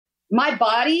my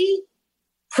body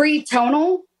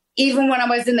pre-tonal, even when I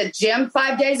was in the gym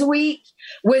 5 days a week,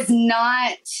 was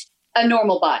not a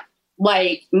normal body.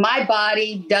 Like, my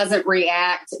body doesn't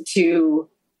react to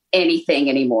anything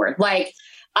anymore. Like,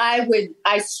 I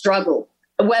struggled,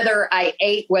 whether I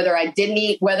ate, whether I didn't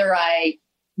eat, whether I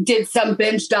did some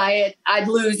binge diet, I'd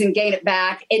lose and gain it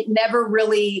back. It never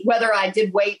really, whether I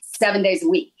did weight 7 days a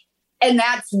week. And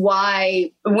that's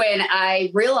why when I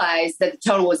realized that the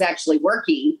tonal was actually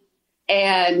working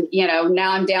and,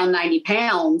 now I'm down 90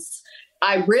 pounds,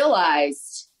 I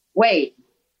realized, wait,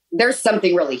 there's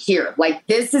something really here. Like,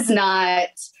 this is not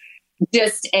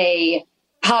just a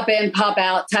pop in, pop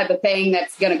out type of thing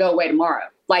that's going to go away tomorrow.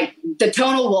 Like, the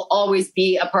tonal will always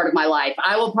be a part of my life.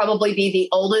 I will probably be the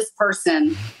oldest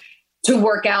person to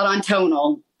work out on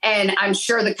tonal. And I'm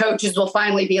sure the coaches will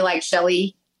finally be like,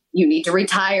 Shelley, you need to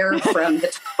retire from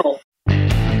the tonal.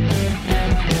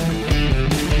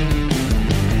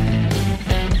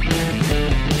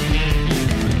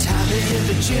 Time to hit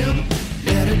the gym,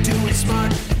 better do it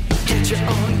smart. Get your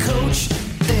own coach,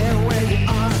 there where you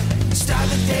are. Start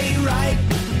the day right,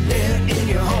 there in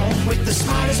your home. With the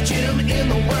smartest gym in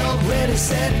the world, ready,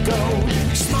 set, go.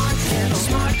 Smart panel,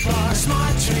 smart bar,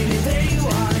 smart training, there you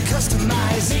are.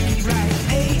 Customizing it right,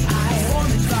 AI, form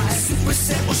advice.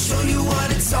 Superset will show you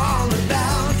what it's all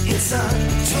about. It's a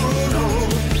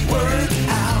total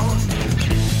workout.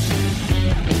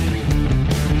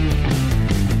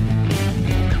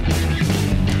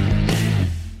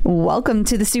 Welcome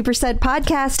to the Superset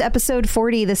Podcast, episode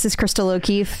 40. This is Crystal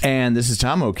O'Keefe. And this is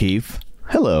Tom O'Keefe.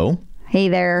 Hello. Hey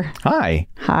there. Hi.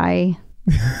 Hi.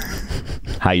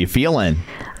 How you feeling?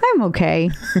 I'm okay.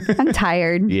 I'm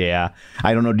tired. Yeah.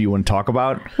 I don't know. Do you want to talk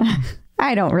about?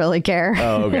 I don't really care.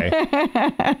 Oh, okay.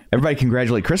 Everybody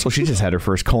congratulate Crystal. She just had her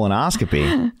first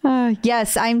colonoscopy.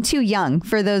 Yes, I'm too young.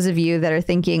 For those of you that are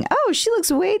thinking, oh, she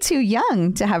looks way too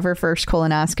young to have her first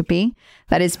colonoscopy.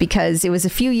 That is because it was a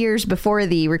few years before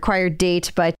the required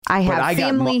date, but I have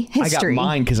family history. I got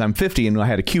mine because I'm 50 and I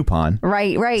had a coupon.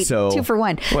 Right. So, 2 for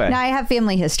 1. What? Now I have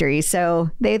family history, so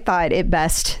they thought it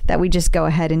best that we just go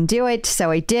ahead and do it. So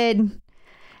I did.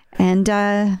 And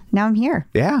now I'm here.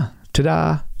 Yeah.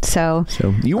 Ta-da. So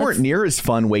you weren't near as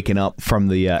fun waking up from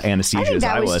the anesthesia I think as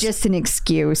that I was just an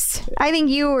excuse. I think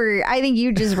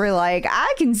you just were like,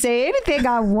 I can say anything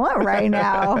I want right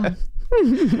now.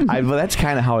 Well, that's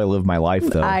kind of how I live my life,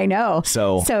 though. I know.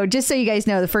 So just so you guys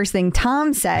know, the first thing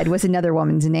Tom said was another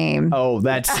woman's name. Oh,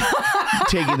 that's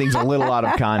taking things a little out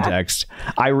of context.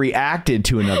 I reacted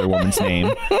to another woman's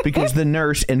name because the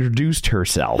nurse introduced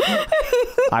herself.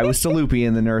 I was still loopy,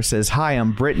 and the nurse says, "Hi,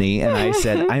 I'm Brittany," and I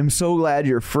said, "I'm so glad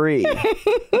you're free."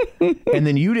 And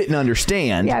then you didn't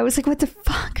understand. Yeah, I was like, "What the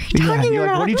fuck are you talking you're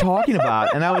about?" Like, what are you talking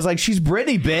about? And I was like, "She's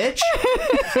Brittany, bitch."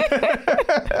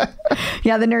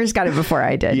 Yeah, the nurse got it before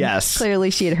I did. Yes. Clearly,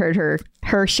 she had heard her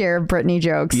share of Brittany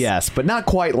jokes. Yes, but not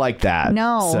quite like that.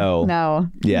 No.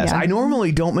 Yes, Yeah. I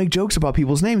normally don't make jokes about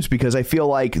people's names because I feel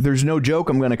like there's no joke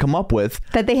I'm going to come up with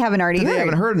that they haven't already heard. They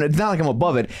haven't heard, and it's not like I'm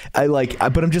above it.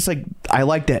 But I'm just like, I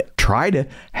like to try to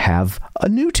have a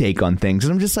new take on things,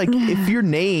 and I'm just like, if your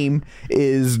name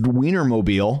is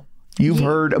Wienermobile, you've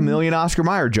heard a million Oscar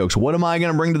Mayer jokes. What am I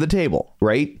going to bring to the table?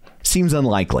 Right? Seems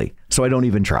unlikely, so I don't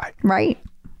even try. Right.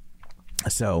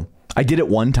 So I did it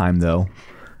one time though,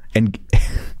 and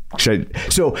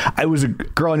so I was a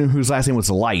girl I knew whose last name was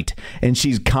Light, and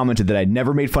she's commented that I'd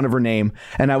never made fun of her name,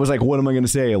 and I was like, what am I going to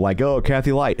say? Like, oh,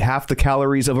 Kathy Light, half the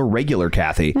calories of a regular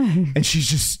Kathy. And she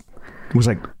just was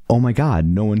like, oh my God,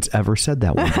 no one's ever said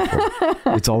that one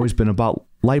before. It's always been about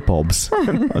light bulbs.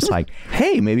 And I was like,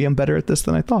 hey, maybe I'm better at this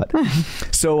than I thought.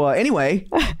 So anyway.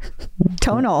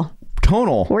 Tonal.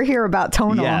 We're here about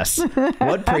tonal. Yes.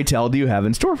 What, pray tell, do you have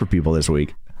in store for people this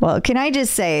week? Well, can I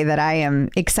just say that I am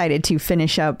excited to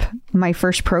finish up my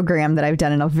first program that I've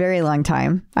done in a very long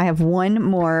time. I have one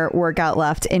more workout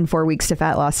left in 4 weeks to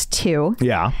Fat Loss 2.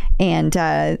 Yeah. And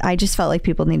I just felt like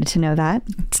people needed to know that.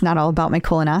 It's not all about my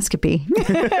colonoscopy.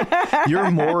 You're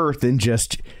more than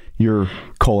just your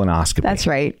colonoscopy.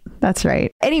 That's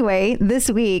right. Anyway,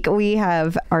 this week we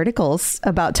have articles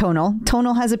about tonal.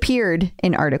 Tonal has appeared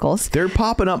in articles. They're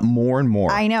popping up more and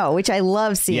more. I know, which I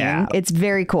love seeing. Yeah. It's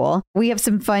very cool. We have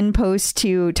some fun posts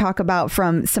to talk about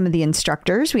from some of the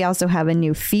instructors. We also have a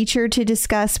new feature to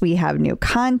discuss. We have new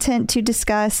content to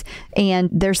discuss. And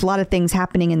there's a lot of things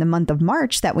happening in the month of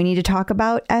March that we need to talk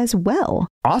about as well.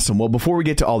 Awesome. Well, before we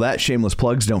get to all that, shameless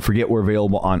plugs, don't forget we're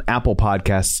available on Apple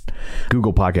Podcasts,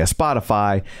 Google Podcasts,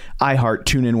 Spotify, iHeart,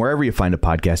 TuneIn, wherever you find a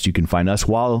podcast, you can find us.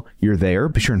 While you're there,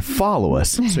 be sure and follow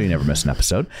us so you never miss an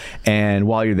episode. And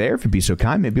while you're there, if you'd be so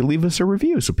kind, maybe leave us a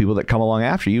review so people that come along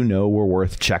after you know we're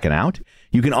worth checking out.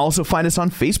 You can also find us on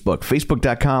Facebook,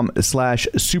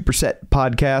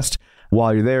 facebook.com/supersetpodcast.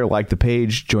 While you're there, like the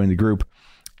page, join the group.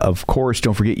 Of course,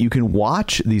 don't forget you can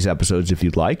watch these episodes if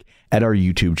you'd like at our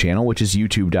YouTube channel, which is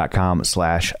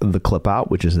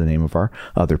youtube.com/theclipout, which is the name of our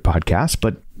other podcast,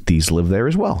 but these live there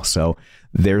as well. So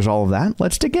there's all of that.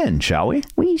 Let's dig in, shall we?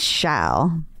 We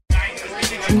shall.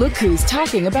 Look who's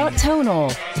talking about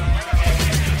Tonal.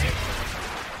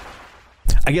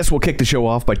 I guess we'll kick the show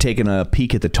off by taking a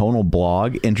peek at the Tonal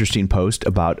blog. Interesting post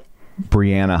about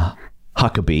Brenna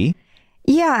Huckaby.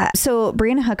 Yeah, so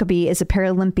Brenna Huckaby is a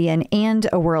Paralympian and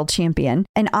a world champion,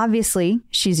 and obviously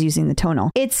she's using the Tonal.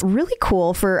 It's really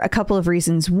cool for a couple of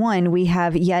reasons. One, we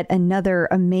have yet another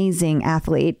amazing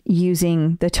athlete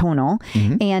using the Tonal,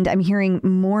 and I'm hearing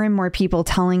more and more people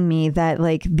telling me that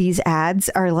like these ads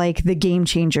are like the game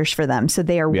changers for them. So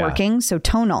they are working. So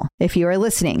Tonal, if you are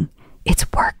listening, it's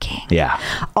working. Yeah.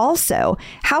 Also,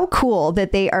 how cool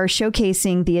that they are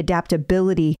showcasing the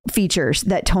adaptability features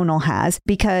that Tonal has,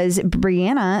 because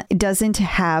Brenna doesn't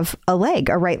have a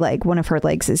right leg. One of her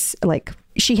legs is like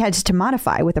she has to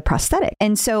modify with a prosthetic.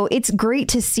 And so it's great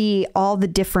to see all the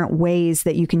different ways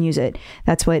that you can use it.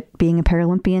 That's what being a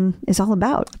Paralympian is all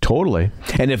about. Totally.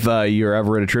 And if you're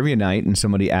ever at a trivia night and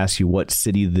somebody asks you what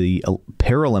city the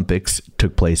Paralympics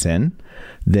took place in,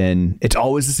 then it's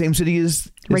always the same city as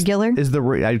regular.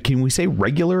 Can we say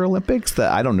regular Olympics?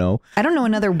 I don't know. I don't know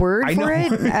another word for it.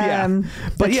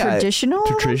 But traditional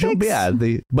Olympics? Yeah.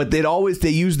 But they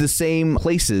use the same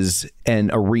places and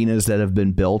arenas that have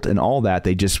been built and all that.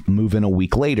 They just move in a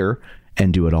week later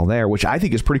and do it all there, which I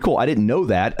think is pretty cool. I didn't know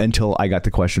that until I got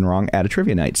the question wrong at a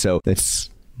trivia night. So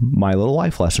that's my little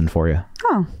life lesson for you.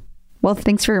 Oh. Well,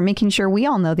 thanks for making sure we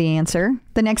all know the answer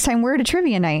the next time we're at a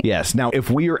trivia night. Yes. Now,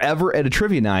 if we are ever at a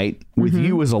trivia night with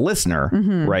you as a listener,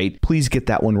 right, please get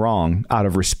that one wrong out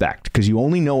of respect, because you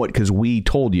only know it because we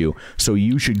told you. So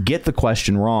you should get the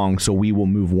question wrong, so we will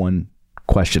move one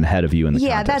question ahead of you in the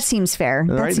contest. That seems fair.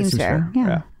 That seems fair.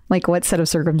 Yeah. Like, what set of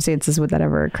circumstances would that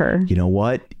ever occur? You know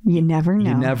what? You never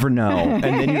know. You never know. And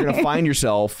then you're going to find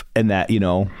yourself in that,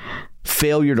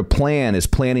 failure to plan is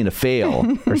planning to fail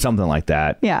or something like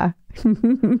that. Yeah.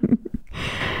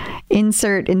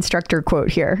 Insert instructor quote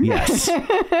here. Yes.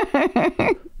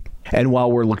 And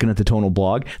while we're looking at the Tonal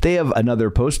blog, they have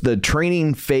another post. The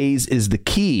training phase is the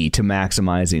key to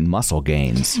maximizing muscle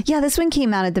gains. Yeah, this one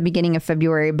came out at the beginning of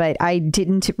February, but I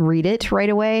didn't read it right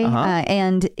away.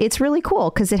 And it's really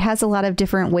cool because it has a lot of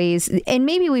different ways. And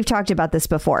maybe we've talked about this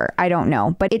before. I don't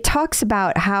know. But it talks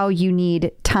about how you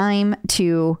need time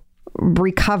to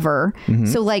recover.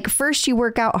 So like first you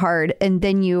work out hard and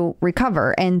then you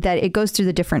recover, and that it goes through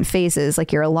the different phases.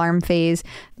 Like your alarm phase,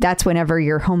 that's whenever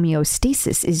your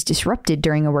homeostasis is disrupted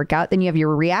during a workout. Then you have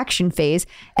your reaction phase,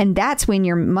 and that's when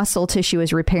your muscle tissue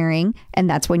is repairing, and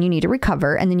that's when you need to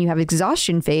recover. And then you have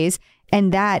exhaustion phase,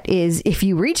 and that is, if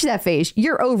you reach that phase,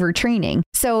 you're overtraining.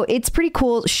 So it's pretty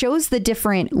cool. It shows the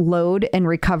different load and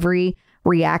recovery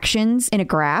reactions in a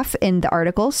graph in the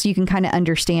article, so you can kind of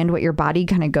understand what your body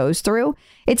kind of goes through.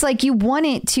 It's like you want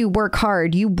it to work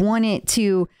hard. You want it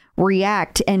to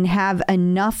react and have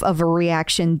enough of a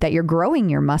reaction that you're growing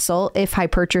your muscle, if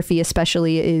hypertrophy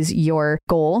especially is your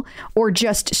goal, or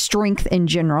just strength in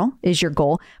general is your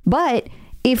goal. But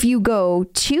if you go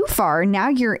too far, now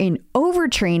you're in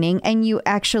overtraining and you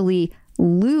actually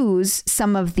lose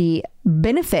some of the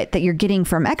benefit that you're getting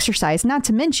from exercise, not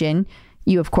to mention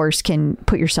you, of course, can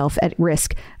put yourself at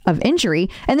risk of injury.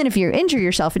 And then if you injure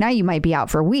yourself, now you might be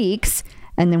out for weeks.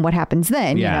 And then what happens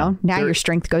then? Now your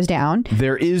strength goes down.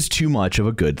 There is too much of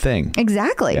a good thing.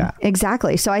 Exactly. Yeah.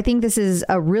 Exactly. So I think this is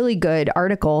a really good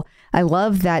article. I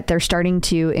love that they're starting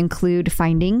to include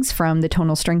findings from the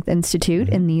Tonal Strength Institute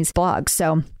in these blogs.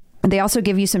 So they also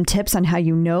give you some tips on how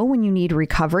you know when you need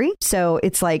recovery. So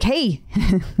it's like, hey,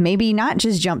 maybe not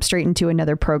just jump straight into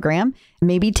another program.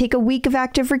 Maybe take a week of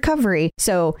active recovery.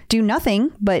 So do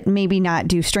nothing, but maybe not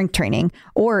do strength training.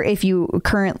 Or if you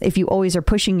always are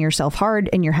pushing yourself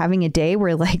hard and you're having a day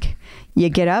where like you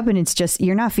get up and it's just,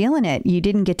 you're not feeling it. You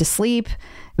didn't get to sleep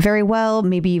very well.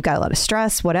 Maybe you've got a lot of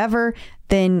stress, whatever.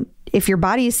 Then if your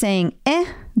body is saying,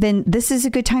 then this is a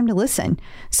good time to listen.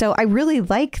 So I really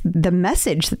like the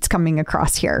message that's coming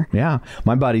across here. Yeah.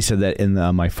 My body said that in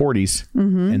my 40s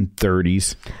and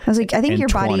 30s. I was like, I think your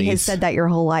 20s. Body has said that your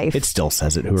whole life. It still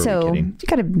says it. Who are we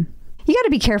kidding? You got to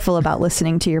be careful about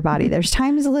listening to your body. There's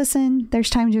times to listen. There's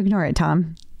time to ignore it,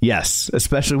 Tom. Yes.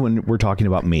 Especially when we're talking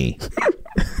about me.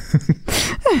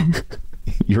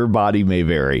 Your body may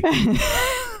vary.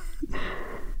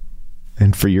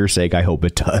 And for your sake, I hope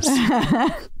it does.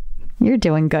 You're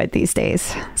doing good these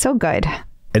days. So good.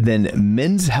 And then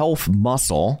Men's Health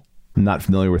Muscle. I'm not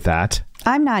familiar with that.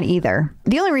 I'm not either.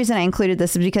 The only reason I included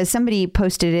this is because somebody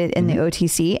posted it in the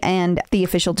OTC and the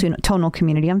official tonal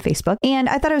community on Facebook. And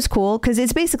I thought it was cool because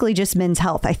it's basically just Men's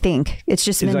Health, I think. It's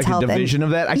just Men's Health. It's like a division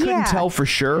of that? I couldn't tell for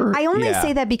sure. I only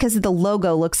say that because the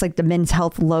logo looks like the Men's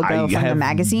Health logo from the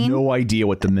magazine. I have no idea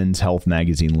what the Men's Health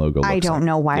magazine logo looks like. I don't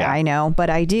know why I know, but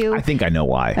I do. I think I know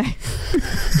why.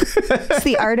 It's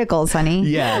the articles, honey.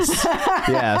 Yes.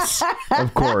 Yes.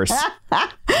 Of course.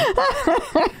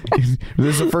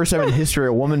 This is the first time in history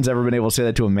a woman's ever been able to say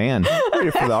that to a man.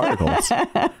 Ready for the articles.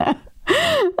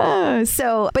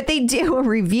 But they do a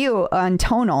review on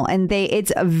Tonal and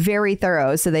it's very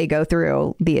thorough. So they go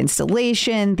through the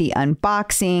installation, the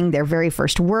unboxing, their very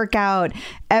first workout,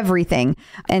 everything.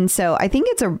 And so I think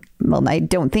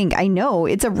I know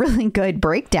it's a really good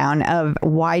breakdown of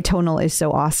why Tonal is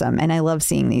so awesome. And I love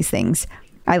seeing these things.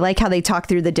 I like how they talk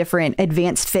through the different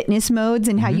advanced fitness modes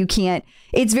and how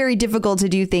it's very difficult to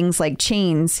do things like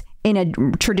chains in a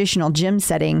traditional gym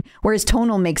setting, whereas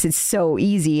Tonal makes it so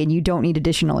easy and you don't need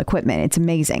additional equipment. It's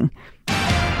amazing.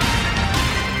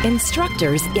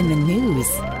 Instructors in the news.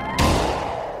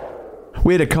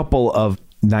 We had a couple of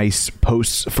nice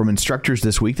posts from instructors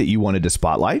this week that you wanted to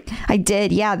spotlight. I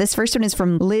did. Yeah. This first one is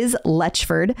from Liz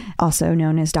Letchford, also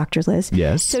known as Dr. Liz.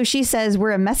 Yes. So she says,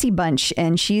 we're a messy bunch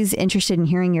and she's interested in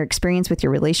hearing your experience with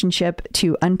your relationship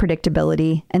to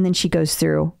unpredictability. And then she goes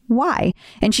through why.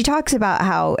 And she talks about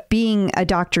how being a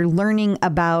doctor, learning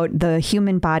about the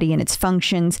human body and its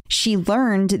functions, she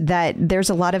learned that there's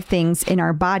a lot of things in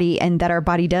our body and that our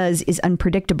body does is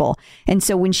unpredictable. And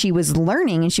so when she was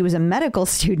learning and she was a medical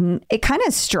student, it kind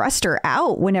of stressed her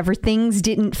out whenever things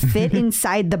didn't fit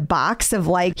inside the box of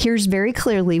like, here's very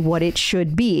clearly what it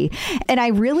should be. And I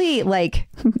really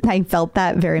I felt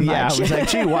that very much. Yeah, I was like,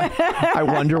 gee, I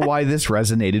wonder why this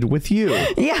resonated with you.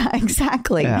 Yeah,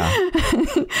 exactly. Yeah.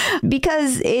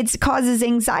 Because it causes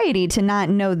anxiety to not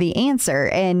know the answer.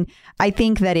 And I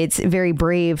think that it's very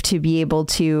brave to be able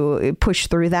to push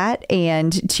through that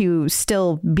and to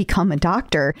still become a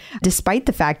doctor, despite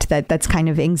the fact that that's kind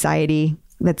of anxiety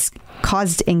that's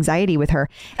caused anxiety with her.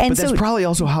 And but that's probably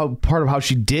also part of how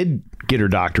she did get her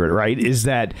doctorate, right? Is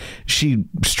that she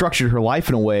structured her life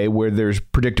in a way where there's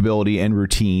predictability and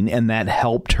routine, and that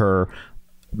helped her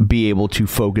be able to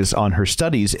focus on her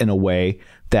studies in a way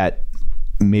that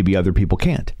maybe other people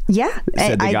can't. Yeah.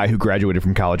 Said the guy who graduated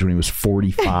from college when he was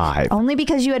 45. Only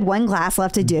because you had one class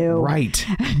left to do. Right.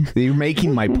 You're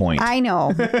making my point. I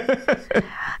know.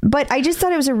 But I just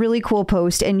thought it was a really cool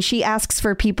post. And she asks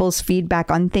for people's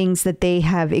feedback on things that they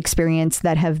have experienced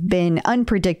that have been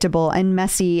unpredictable and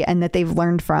messy and that they've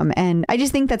learned from. And I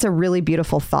just think that's a really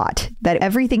beautiful thought, that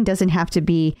everything doesn't have to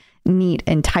be neat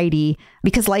and tidy,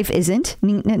 because life isn't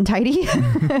neat and tidy.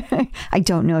 I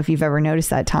don't know if you've ever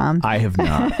noticed that, Tom. I have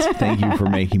not. Thank you for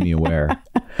making me aware.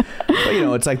 But,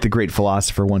 it's like the great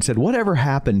philosopher once said, whatever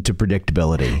happened to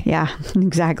predictability? Yeah,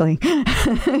 exactly.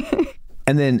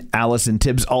 And then Allison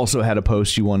Tibbs also had a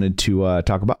post you wanted to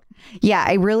talk about. Yeah,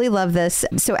 I really love this.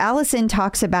 So Allison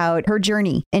talks about her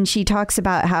journey, and she talks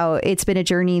about how it's been a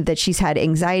journey that she's had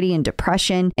anxiety and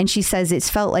depression. And she says it's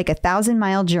felt like a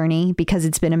 1,000-mile journey because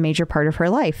it's been a major part of her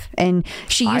life. And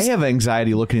I have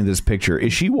anxiety looking at this picture.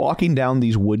 Is she walking down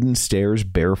these wooden stairs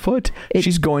barefoot?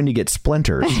 She's going to get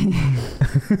splinters.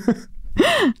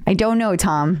 I don't know,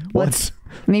 Tom.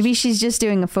 Maybe she's just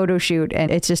doing a photo shoot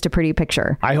and it's just a pretty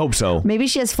picture. I hope so. Maybe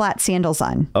she has flat sandals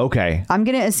on. Okay. I'm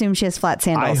going to assume she has flat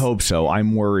sandals. I hope so.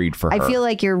 I'm worried for her. I feel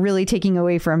like you're really taking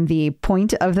away from the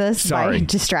point of this by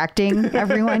distracting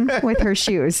everyone with her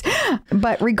shoes.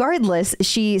 But regardless,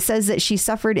 she says that she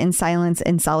suffered in silence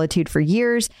and solitude for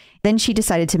years. Then she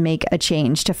decided to make a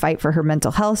change to fight for her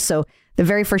mental health. So the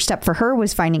very first step for her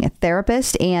was finding a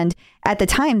therapist. And at the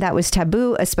time, that was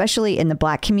taboo, especially in the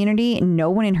Black community. No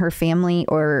one in her family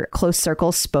or close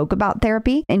circle spoke about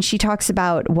therapy. And she talks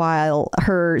about, while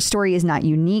her story is not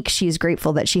unique, she is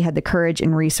grateful that she had the courage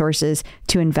and resources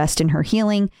to invest in her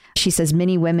healing. She says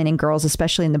many women and girls,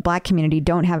 especially in the Black community,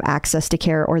 don't have access to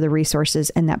care or the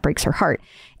resources, and that breaks her heart.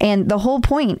 And the whole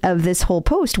point of this whole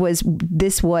post was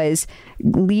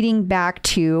leading back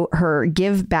to her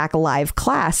Give Back Alive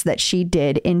class that she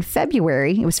did in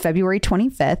February. It was February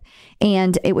 25th.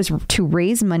 And it was to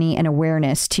raise money and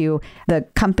awareness to the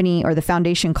company or the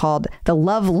foundation called the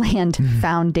Loveland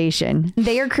Foundation.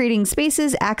 They are creating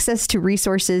spaces, access to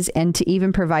resources, and to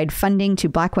even provide funding to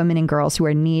Black women and girls who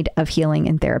are in need of healing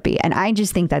and therapy. And I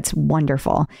just think that's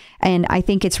wonderful. And I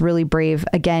think it's really brave,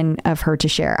 again, of her to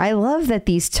share. I love that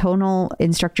these tonal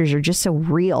instructors are just so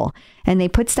real and they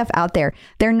put stuff out there.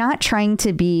 They're not trying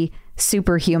to be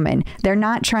superhuman. They're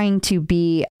not trying to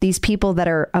be these people that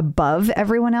are above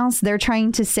everyone else. They're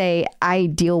trying to say, I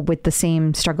deal with the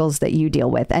same struggles that you deal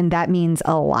with. And that means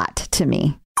a lot to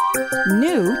me.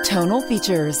 New tonal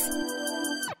features.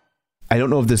 I don't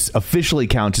know if this officially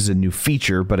counts as a new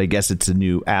feature, but I guess it's a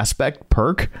new aspect,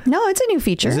 perk. No, it's a new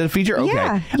feature. Is it a feature?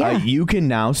 Okay. Yeah. You can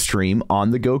now stream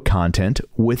on-the-go content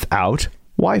without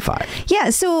Wi-Fi. Yeah.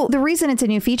 So the reason it's a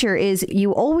new feature is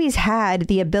you always had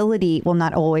the ability. Well,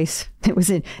 not always. It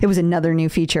was another new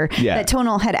feature that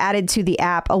Tonal had added to the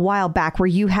app a while back where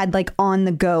you had like on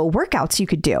the go workouts you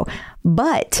could do,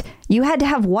 but you had to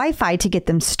have Wi-Fi to get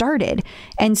them started.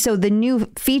 And so the new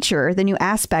feature, the new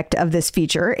aspect of this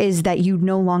feature is that you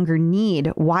no longer need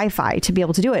Wi-Fi to be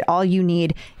able to do it. All you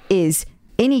need is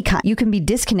you can be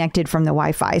disconnected from the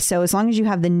Wi-Fi. So as long as you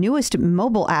have the newest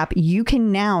mobile app, you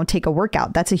can now take a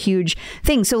workout. That's a huge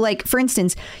thing. So like, for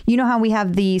instance, you know how we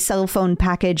have the cell phone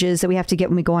packages that we have to get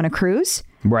when we go on a cruise?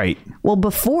 Right. Well,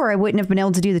 before I wouldn't have been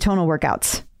able to do the tonal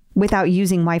workouts without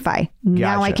using Wi-Fi.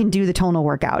 Now I can do the tonal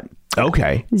workout.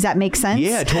 Okay. Does that make sense?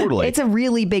 Yeah, totally. It's a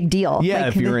really big deal. Yeah,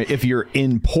 like, if you're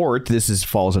in port,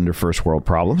 falls under first world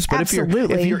problems. But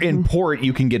absolutely. if you're in port,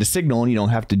 you can get a signal and you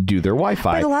don't have to do their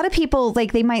Wi-Fi. But a lot of people,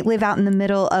 like, they might live out in the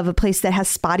middle of a place that has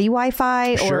spotty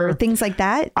Wi-Fi or things like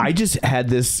that. I just had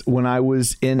this when I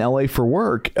was in LA for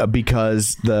work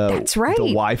because the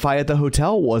Wi-Fi at the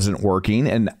hotel wasn't working,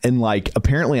 and like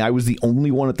apparently I was the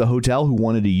only one at the hotel who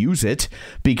wanted to use it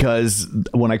because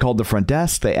when I called the front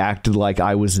desk, they acted like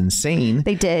I was insane.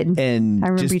 They did. And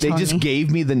they just gave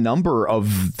me the number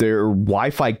of their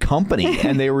Wi-Fi company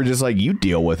and they were just like, you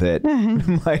deal with it.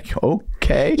 I'm like,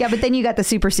 okay. Yeah, but then you got the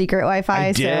super secret Wi-Fi.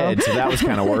 I did. So that was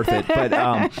kind of worth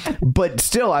it. But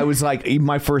still, I was like,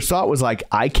 my first thought was like,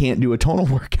 I can't do a tonal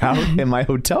workout in my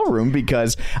hotel room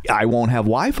because I won't have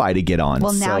Wi-Fi to get on.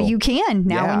 Well, now you can.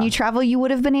 Now when you travel, you would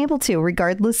have been able to,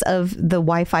 regardless of the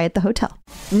Wi-Fi at the hotel.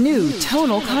 New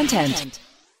tonal content.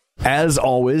 As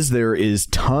always, there is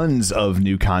tons of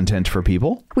new content for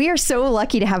people. We are so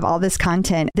lucky to have all this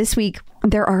content. This week,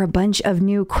 there are a bunch of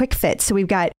new quick fits. So we've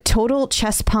got Total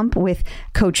Chest Pump with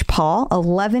Coach Paul,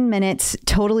 11 minutes,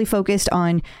 totally focused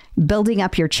on building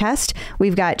up your chest.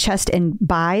 We've got Chest and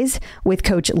Buys with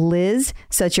Coach Liz.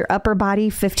 So it's your upper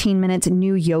body, 15 minutes,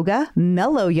 new yoga,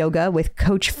 mellow yoga with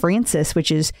Coach Francis,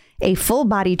 which is a full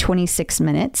body, 26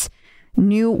 minutes.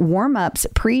 New warm-ups,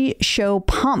 pre-show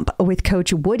pump with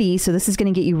Coach Woody. So this is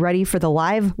going to get you ready for the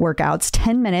live workouts,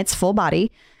 10 minutes, full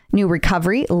body. New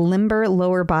recovery, limber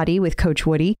lower body with Coach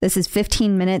Woody. This is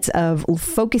 15 minutes of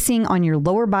focusing on your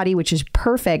lower body, which is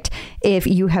perfect if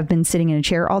you have been sitting in a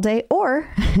chair all day or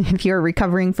if you're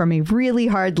recovering from a really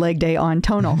hard leg day on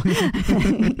tonal.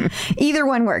 Either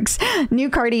one works. New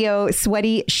cardio,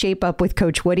 sweaty shape up with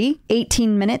Coach Woody,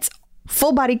 18 minutes.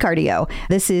 Full body cardio.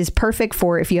 This is perfect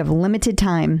for if you have limited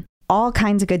time. All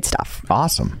kinds of good stuff.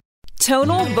 Awesome.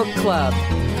 Tonal Book Club.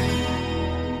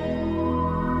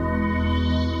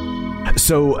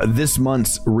 So this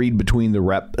month's Read Between the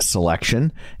Rep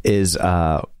selection is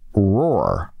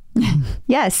Roar.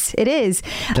 Yes, it is.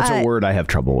 That's a word I have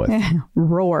trouble with.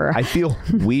 Roar. I feel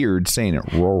weird saying it.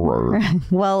 Roar.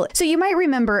 Well, so you might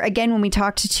remember, again, when we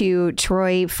talked to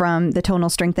Troy from the Tonal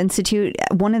Strength Institute,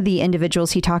 one of the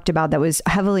individuals he talked about that was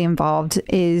heavily involved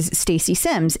is Stacy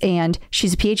Sims. And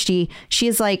she's a PhD. She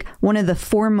is like one of the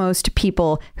foremost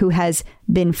people who has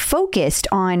been focused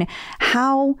on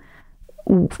how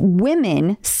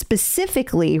women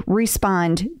specifically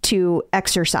respond to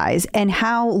exercise and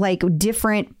how like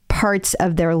different parts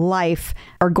of their life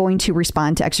are going to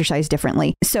respond to exercise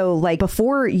differently. So like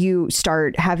before you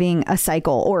start having a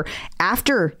cycle or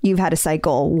after you've had a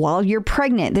cycle, while you're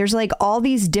pregnant, there's like all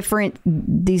these different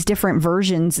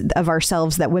versions of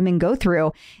ourselves that women go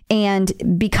through.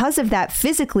 And because of that,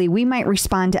 physically, we might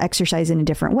respond to exercise in a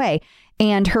different way.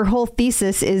 And her whole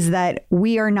thesis is that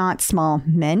we are not small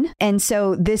men. And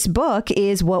so this book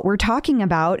is what we're talking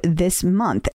about this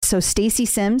month. So Stacy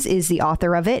Sims is the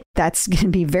author of it. That's going to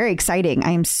be very exciting.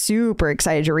 I am super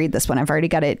excited to read this one. I've already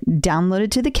got it downloaded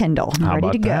to the Kindle. I'm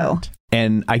ready to go.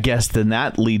 And I guess then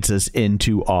that leads us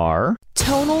into our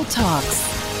Tonal Talks.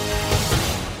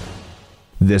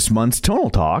 This month's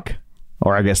Tonal Talk.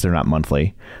 Or I guess they're not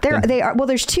monthly. They are. Well,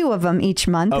 there's 2 of them each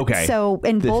month. Okay. So,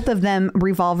 and both of them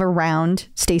revolve around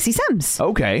Stacy Sims.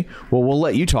 Okay. Well, we'll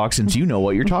let you talk since you know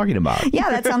what you're talking about. Yeah,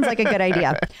 that sounds like a good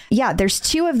idea. Yeah, there's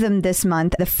 2 of them this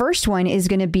month. The first one is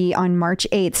going to be on March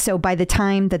 8th. So by the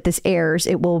time that this airs,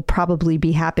 it will probably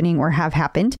be happening or have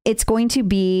happened. It's going to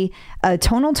be a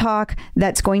tonal talk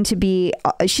that's going to be,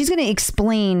 she's going to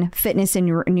explain fitness and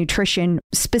nutrition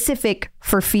specific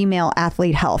for female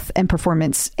athlete health and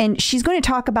performance. And she's going going to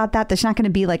talk about that. There's not going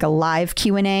to be like a live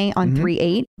Q&A on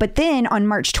 3/8. But then on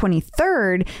March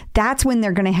 23rd, that's when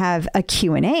they're going to have a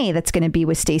Q&A that's going to be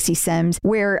with Stacey Sims,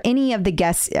 where any of the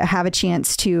guests have a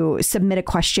chance to submit a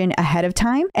question ahead of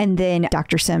time. And then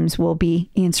Dr. Sims will be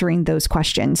answering those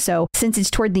questions. So since it's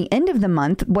toward the end of the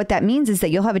month, what that means is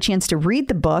that you'll have a chance to read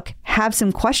the book, have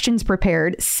some questions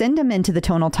prepared, send them into the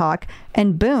Tonal Talk,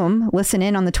 and boom, listen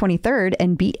in on the 23rd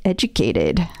and be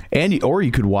educated. Or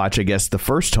you could watch, I guess, the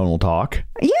first Tonal Talk.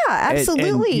 Yeah,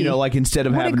 absolutely. And, you know, like instead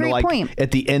of having to like point.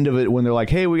 At the end of it when they're like,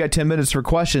 hey, we got 10 minutes for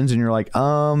questions, and you're like,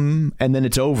 and then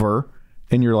it's over.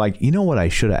 And you're like, you know what I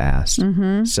should have asked.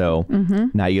 So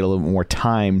now you get a little bit more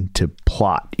time to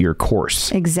plot your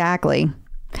course. Exactly.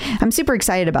 I'm super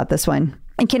excited about this one.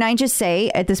 And can I just say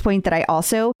at this point that I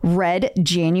also read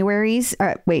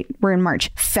we're in March,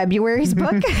 February's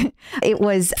book. It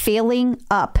was Failing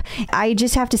Up. I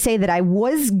just have to say that I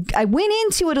went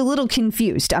into it a little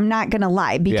confused. I'm not going to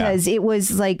lie, because it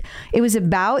was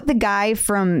about the guy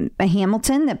from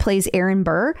Hamilton that plays Aaron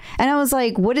Burr. And I was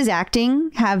like, what does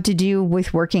acting have to do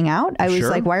with working out? I was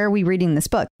like, why are we reading this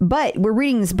book? But we're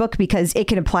reading this book because it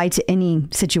can apply to any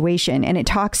situation. And it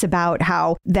talks about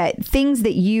how that things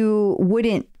that you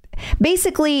wouldn't,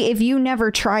 basically, if you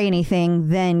never try anything,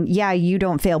 then you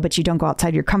don't fail, but you don't go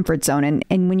outside your comfort zone.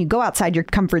 And when you go outside your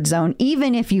comfort zone,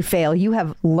 even if you fail, you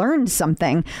have learned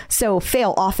something. So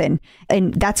fail often.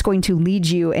 And that's going to lead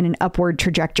you in an upward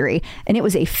trajectory. And it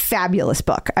was a fabulous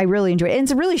book. I really enjoyed it. And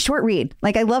it's a really short read.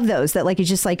 Like, I love those that like it's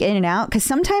just like in and out. Because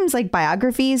sometimes like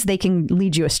biographies, they can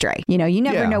lead you astray. You know, you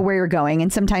never know where you're going.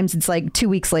 And sometimes it's like 2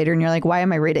 weeks later and you're like, why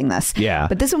am I reading this? Yeah.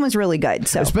 But this one was really good.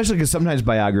 So especially because sometimes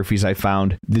biographies, I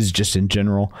found, this is just in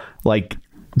general, like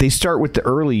they start with the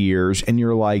early years and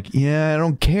you're like, I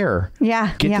don't care.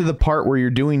 Get to the part where you're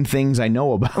doing things I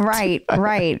know about.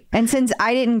 Right. And since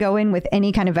I didn't go in with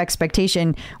any kind of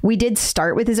expectation, we did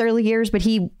start with his early years, but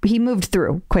he moved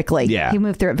through quickly. He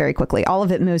moved through it very quickly. All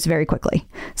of it moves very quickly.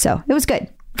 So it was good.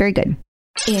 Very good.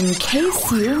 In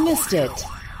case you missed it.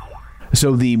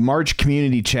 So the March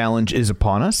Community Challenge is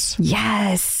upon us.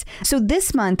 Yes. So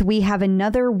this month we have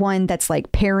another one that's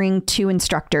like pairing two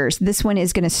instructors. This one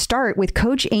is going to start with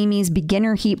Coach Amy's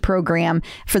Beginner Heat program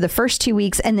for the first 2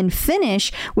 weeks and then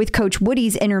finish with Coach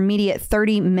Woody's intermediate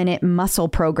 30-minute muscle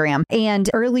program. And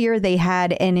earlier they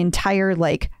had an entire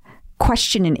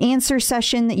question and answer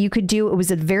session that you could do. It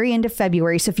was at the very end of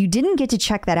February. So if you didn't get to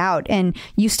check that out and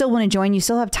you still want to join, you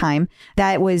still have time.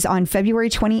 That was on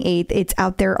February 28th. It's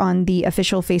out there on the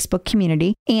official Facebook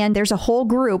community. And there's a whole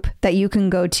group that you can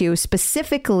go to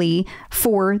specifically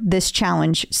for this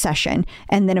challenge session.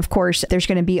 And then, of course, there's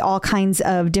going to be all kinds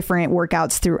of different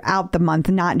workouts throughout the month,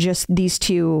 not just these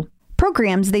two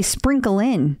programs. They sprinkle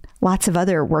in lots of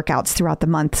other workouts throughout the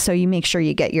month. So you make sure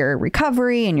you get your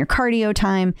recovery and your cardio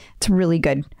time. It's a really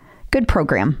good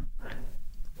program.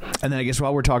 And then I guess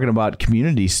while we're talking about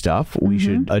community stuff, we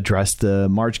should address the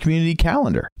March community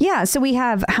calendar. Yeah. So we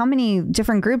have how many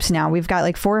different groups now? We've got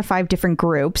like 4 or 5 different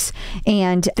groups.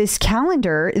 And this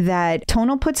calendar that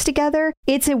Tonal puts together,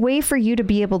 it's a way for you to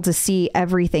be able to see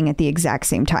everything at the exact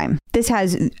same time. This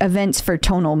has events for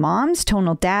Tonal moms,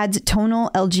 Tonal dads, Tonal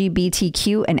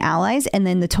LGBTQ and allies, and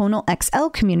then the Tonal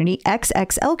XXL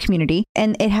community.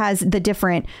 And it has the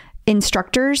different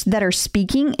instructors that are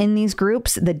speaking in these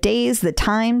groups, the days, the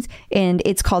times, and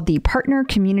it's called the Partner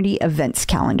Community Events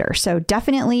Calendar. So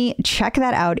definitely check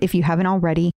that out if you haven't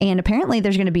already. And apparently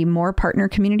there's going to be more partner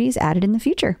communities added in the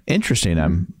future. Interesting.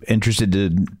 I'm interested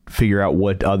to figure out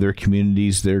what other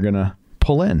communities they're going to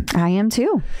pull in. I am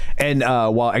too. And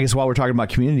while we're talking about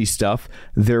community stuff,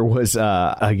 there was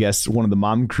I guess one of the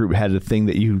mom group had a thing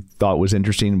that you thought was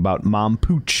interesting about Mom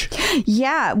Pooch.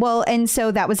 Yeah, well, and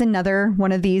so that was another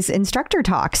one of these instructor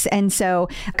talks. And so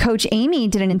Coach Amy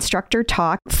did an instructor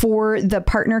talk for the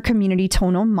partner community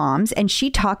Tonal moms, and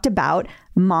she talked about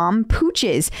mom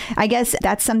pooches. I guess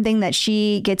that's something that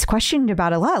she gets questioned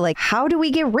about a lot. Like, how do we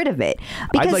get rid of it?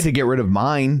 Because, I'd like to get rid of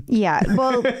mine. Yeah.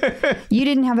 Well, you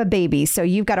didn't have a baby, so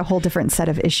you've got a whole different set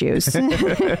of issues. But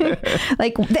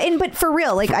for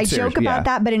real, I joke about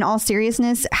that, but in all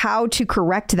seriousness, how to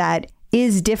correct that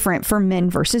is different for men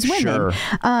versus women. Sure.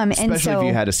 Especially if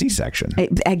you had a C-section.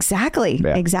 Exactly.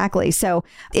 Yeah. Exactly. So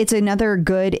it's another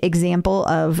good example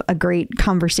of a great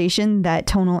conversation that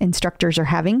Tonal instructors are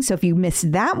having. So if you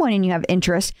missed that one and you have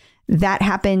interest, that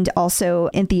happened also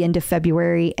at the end of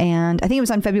February. And I think it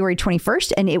was on February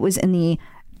 21st, and it was in the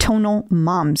Tonal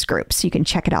Moms group. So you can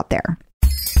check it out there.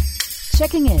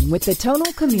 Checking in with the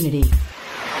Tonal community.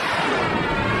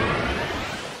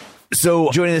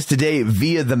 So joining us today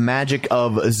via the magic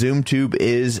of ZoomTube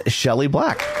is Shelley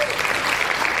Black.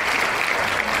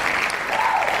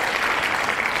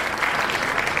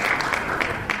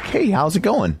 Hey, how's it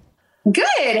going?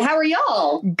 Good. How are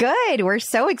y'all? Good. We're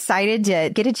so excited to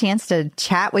get a chance to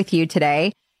chat with you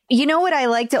today. You know what I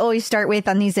like to always start with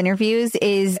on these interviews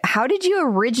is how did you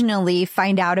originally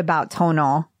find out about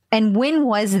Tonal? And when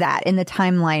was that in the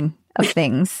timeline of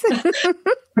things?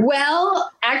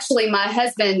 Well, actually, my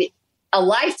husband, a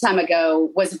lifetime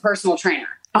ago, was a personal trainer.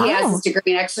 He has his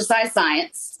degree in exercise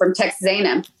science from Texas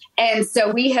A&M. And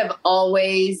so we have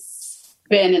always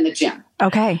been in the gym.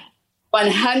 Okay.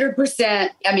 100%.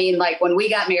 I mean, like when we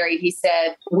got married, he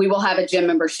said, we will have a gym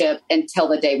membership until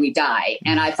the day we die.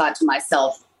 And I thought to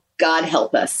myself, God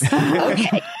help us.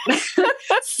 Okay.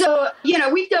 So, you know,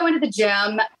 we'd go into the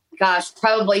gym, gosh,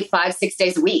 probably 5-6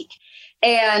 days a week.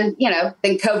 And, you know,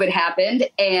 then COVID happened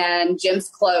and gyms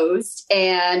closed.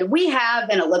 And we have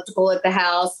an elliptical at the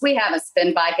house. We have a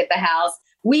spin bike at the house.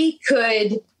 We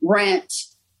could rent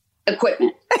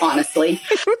equipment, honestly.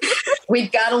 We've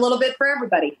got a little bit for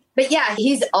everybody. But yeah,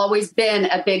 he's always been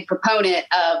a big proponent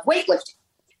of weightlifting.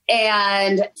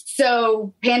 And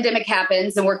so pandemic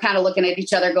happens and we're kind of looking at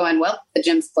each other going, well, the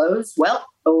gym's closed. Well,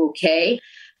 okay.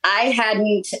 I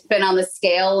hadn't been on the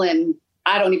scale and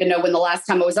I don't even know when the last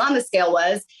time I was on the scale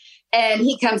was. And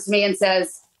he comes to me and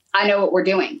says, I know what we're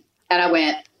doing. And I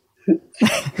went,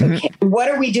 okay, what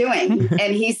are we doing?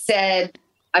 And he said,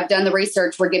 I've done the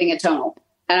research. We're getting a tonal.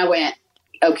 And I went,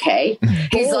 okay.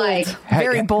 He's like,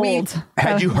 very bold.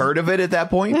 Had you heard of it at that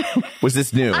point? Was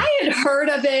this new? I had heard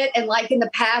of it. And like in the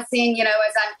passing, you know,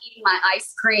 as I'm eating my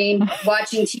ice cream,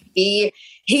 watching TV,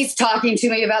 he's talking to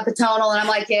me about the tonal. And I'm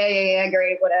like, yeah,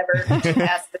 great, whatever.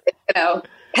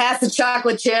 Pass the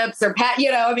chocolate chips or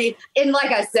I mean, and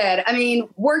like I said, I mean,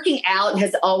 working out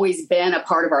has always been a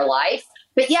part of our life.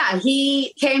 But yeah,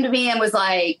 he came to me and was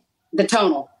like, the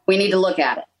tonal, we need to look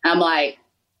at it. I'm like,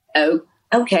 oh,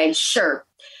 okay, sure.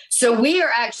 So we are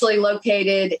actually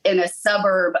located in a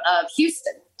suburb of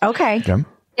Houston. Okay.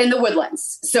 In the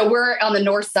Woodlands. So we're on the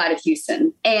north side of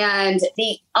Houston. And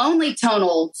the only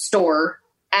tonal store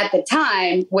at the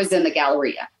time was in the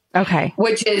Galleria. Okay.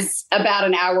 Which is about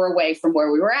an hour away from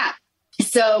where we were at.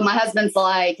 So my husband's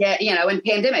like, you know, in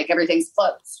pandemic, everything's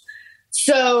closed.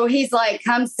 So he's like,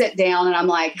 come sit down. And I'm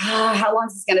like, how long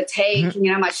is this going to take?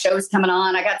 You know, my show's coming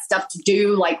on. I got stuff to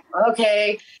do. Like,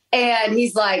 okay. And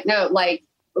he's like, no, like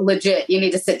legit, you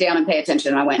need to sit down and pay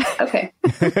attention. And I went, okay.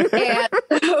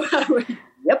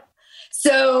 Yep.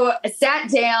 So I sat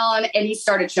down and he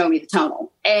started showing me the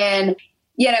tonal. And,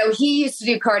 you know, he used to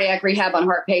do cardiac rehab on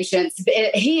heart patients.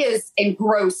 He is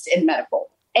engrossed in medical.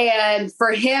 And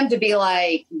for him to be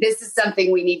like, this is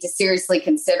something we need to seriously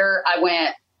consider, I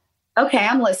went, okay,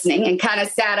 I'm listening, and kind of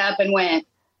sat up and went,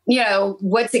 you know,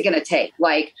 what's it going to take?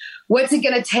 Like, what's it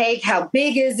going to take? How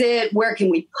big is it? Where can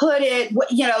we put it?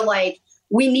 You know, like,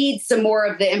 we need some more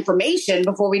of the information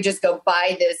before we just go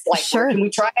buy this. Like, sure. Where can we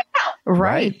try it out?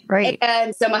 Right.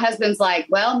 And so my husband's like,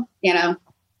 well, you know,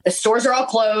 the stores are all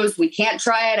closed. We can't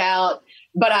try it out.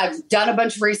 But I've done a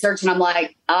bunch of research, and I'm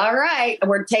like, all right,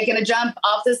 we're taking a jump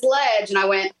off this ledge. And I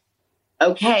went,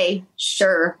 okay,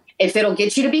 sure. If it'll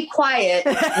get you to be quiet,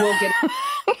 we'll get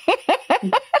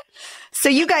it. So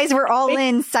you guys were all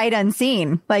in sight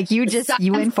unseen. Like you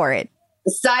went for it.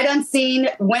 Sight unseen,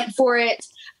 went for it.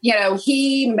 You know,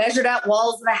 he measured out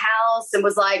walls of the house and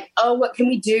was like, oh, what can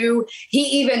we do? He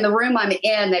even, the room I'm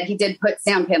in that he did put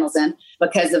sound panels in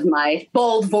because of my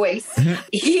bold voice,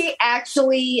 he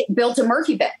actually built a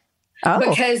Murphy bed.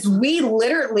 Because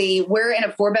we're in a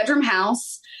 4-bedroom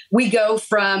house. We go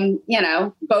from, you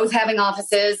know, both having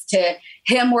offices to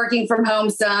him working from home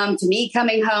some, to me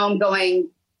coming home going,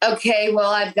 okay, well,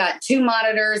 I've got 2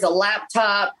 monitors, a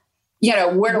laptop, you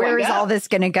know, where is all this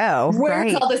going to go?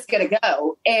 Where's all this going to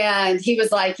go? And he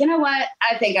was like, you know what?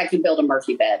 I think I can build a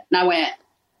Murphy bed. And I went,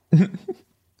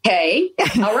 okay,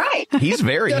 all right. He's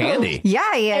very handy.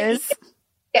 Yeah, he is.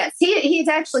 Yes, he's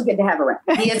actually good to have around.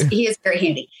 He is very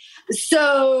handy.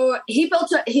 So he's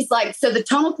like, so the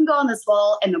tonal can go on this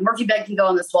wall and the Murphy bed can go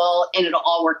on this wall and it'll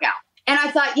all work out. And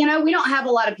I thought, you know, we don't have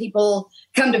a lot of people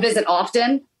come to visit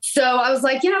often. So I was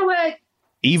like, you know what?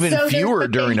 Even fewer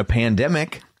during a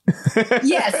pandemic.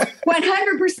 Yes,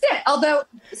 100%. Although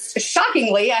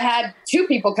shockingly, I had 2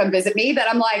 people come visit me that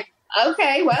I'm like,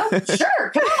 okay, well,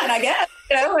 sure. Come on, I guess,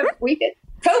 you know, if we get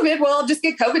COVID, we'll just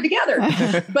get COVID together.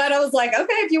 But I was like,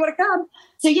 okay, if you want to come.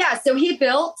 So yeah, so he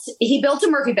built a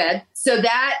Murphy bed. So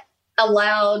that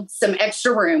allowed some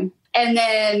extra room and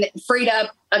then freed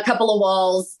up a couple of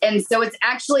walls. And so it's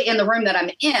actually in the room that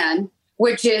I'm in,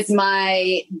 which is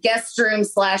my guest room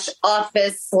 /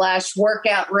 office /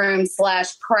 workout room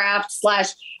 / craft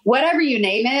 / whatever you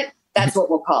name it. That's what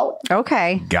we'll call it.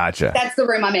 Okay. Gotcha. That's the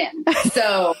room I'm in.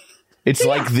 So It's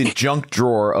like the junk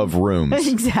drawer of rooms.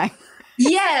 Exactly.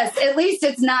 Yes, at least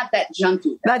it's not that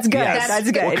junky. That's good. Yes.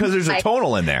 That's good. Because there's a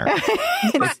tonal in there.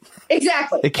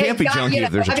 Exactly. It can't be junky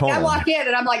if there's a tonal. I walk in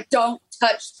and I'm like, don't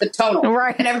touch the tonal.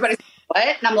 Right. And everybody's like,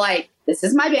 what? And I'm like, this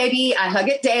is my baby. I hug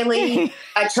it daily.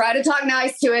 I try to talk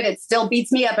nice to it. It still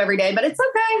beats me up every day, but it's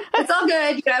okay. It's all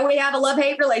good. You know, we have a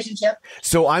love-hate relationship.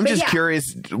 So I'm just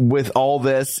curious with all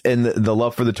this and the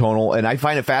love for the tonal. And I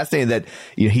find it fascinating that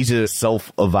he's a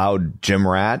self-avowed gym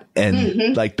rat.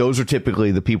 And like those are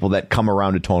typically the people that come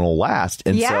around to tonal last.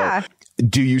 And so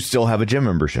do you still have a gym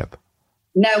membership?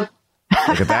 No.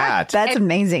 Look at that. That's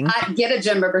amazing. I get a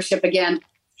gym membership again.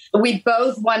 We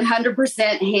both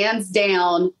 100% hands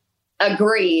down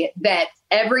agree that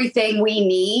everything we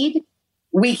need,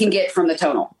 we can get from the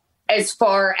tonal as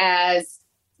far as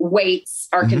weights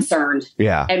are concerned.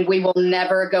 Yeah. And we will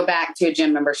never go back to a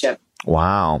gym membership.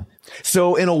 Wow.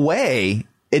 So in a way,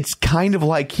 it's kind of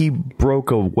like he broke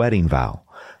a wedding vow.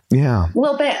 Yeah. A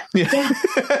little bit. Yeah.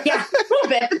 Yeah, a little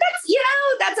bit. But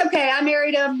that's okay. I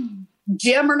married him,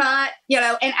 gym or not,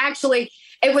 and actually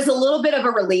it was a little bit of a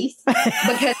relief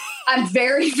because I'm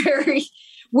very, very,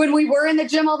 when we were in the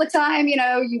gym all the time, you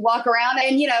walk around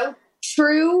and,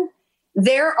 true,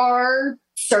 there are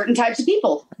certain types of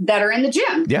people that are in the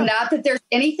gym. Yeah. Not that there's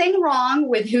anything wrong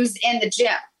with who's in the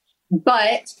gym,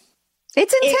 but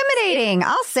it's intimidating.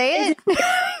 I'll say it.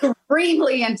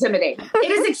 Extremely intimidating.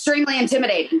 It is extremely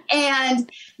intimidating.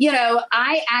 And,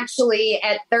 I actually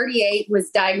at 38 was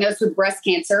diagnosed with breast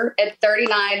cancer. At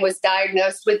 39 was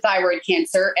diagnosed with thyroid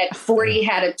cancer. At 40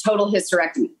 had a total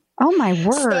hysterectomy. Oh, my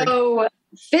word. So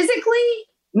physically,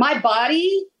 my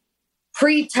body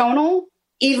pre-tonal,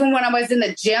 even when I was in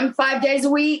the gym 5 days a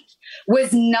week,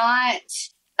 was not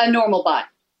a normal body.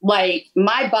 Like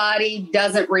my body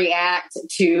doesn't react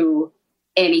to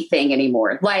anything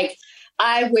anymore. Like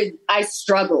I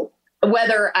struggled,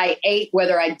 whether I ate,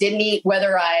 whether I didn't eat,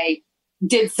 whether I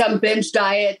did some binge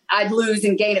diet, I'd lose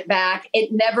and gain it back.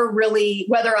 It never really,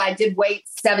 whether I did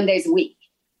weights 7 days a week.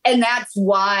 And that's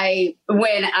why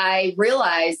when I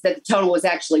realized that the tonal was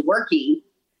actually working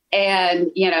and,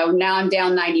 now I'm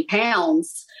down 90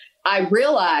 pounds, I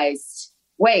realized,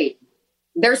 wait,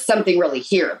 there's something really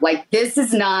here. Like this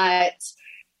is not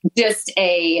just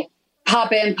a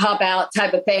pop in, pop out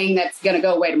type of thing that's going to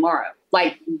go away tomorrow.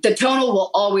 Like the tonal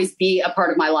will always be a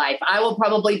part of my life. I will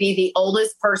probably be the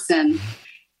oldest person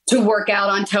to work out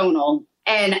on tonal.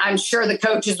 And I'm sure the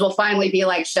coaches will finally be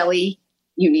like, Shelley,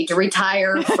 you need to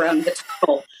retire from the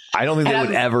tonal. I don't think they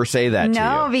would ever say that to you.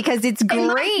 No, because it's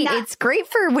great. It's great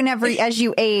for whenever, as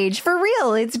you age, for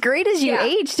real. It's great as you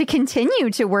age to continue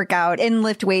to work out and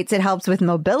lift weights. It helps with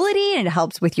mobility and it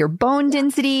helps with your bone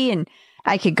density. And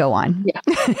I could go on.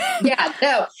 Yeah.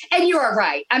 No. And you are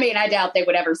right. I mean, I doubt they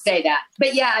would ever say that.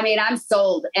 But yeah, I mean, I'm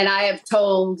sold and I have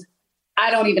told, I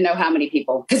don't even know how many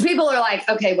people, because people are like,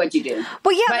 okay, what'd you do?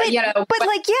 Well, yeah, but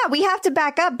we have to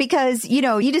back up because,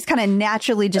 you just kind of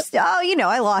naturally just,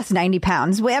 I lost 90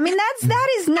 pounds. I mean, that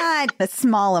is not a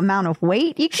small amount of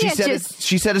weight. You can't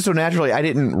she said it so naturally. I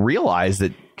didn't realize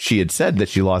that she had said that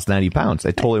she lost 90 pounds.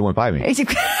 It totally went by me.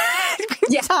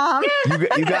 Yeah. Tom.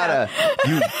 You gotta,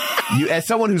 as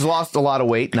someone who's lost a lot of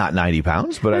weight, not 90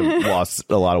 pounds, but I've lost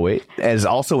a lot of weight, as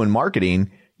also in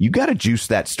marketing, you gotta juice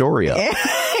that story up.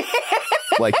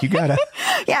 Like you gotta.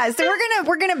 Yeah. So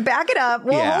we're gonna back it up.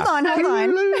 Well, hold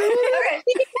on.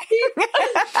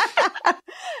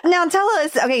 Now tell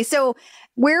us. Okay. So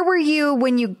where were you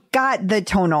when you got the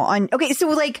tonal? Okay.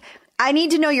 So I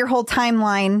need to know your whole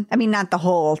timeline. I mean, not the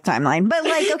whole timeline, but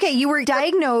okay, you were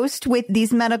diagnosed with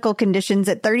these medical conditions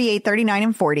at 38, 39,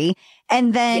 and 40.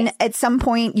 And then at some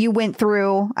point you went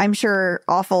through, I'm sure,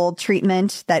 awful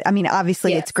treatment that, I mean,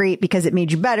 obviously it's great because it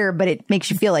made you better, but it makes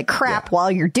you feel like crap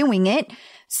while you're doing it.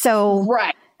 So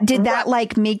did that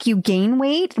make you gain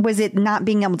weight? Was it not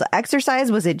being able to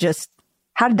exercise? Was it just,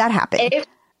 how did that happen?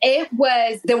 It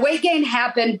was, the weight gain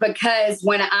happened because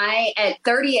when at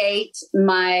 38,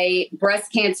 my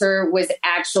breast cancer was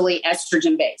actually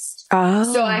estrogen based. Oh.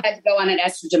 So I had to go on an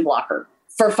estrogen blocker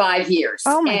for 5 years.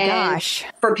 Oh my gosh.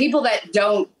 For people that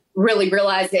don't really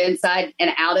realize the inside and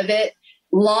out of it,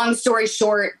 long story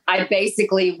short, I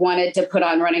basically wanted to put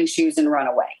on running shoes and run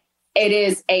away. It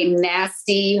is a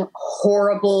nasty,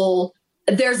 horrible,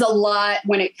 there's a lot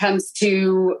when it comes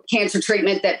to cancer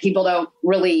treatment that people don't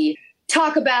really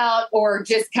talk about, or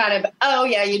just kind of, oh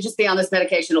yeah, you just be on this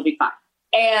medication, it'll be fine.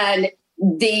 And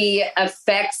the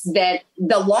effects the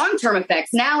long-term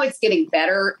effects, now it's getting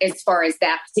better as far as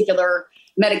that particular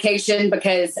medication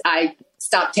because I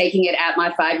stopped taking it at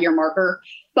my 5-year marker.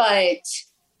 But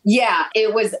yeah,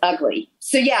 it was ugly.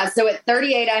 So at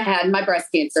 38, I had my breast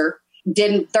cancer.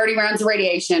 did 30 rounds of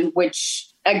radiation, which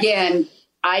again,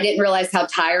 I didn't realize how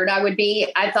tired I would be.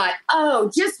 I thought,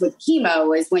 oh, just with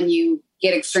chemo is when you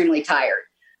get extremely tired.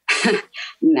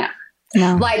 No.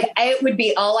 Like it would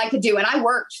be all I could do. And I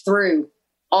worked through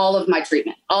all of my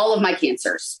treatment, all of my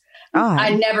cancers.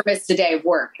 I never missed a day of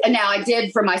work. And now I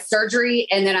did for my surgery,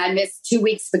 and then I missed 2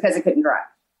 weeks because I couldn't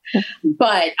drive.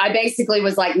 But I basically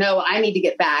was like, no, I need to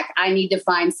get back. I need to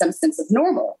find some sense of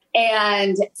normal.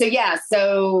 And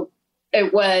so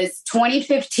it was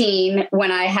 2015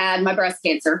 when I had my breast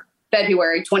cancer,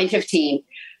 February 2015.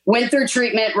 Went through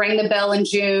treatment, rang the bell in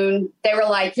June. They were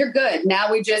like, you're good.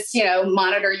 Now we just,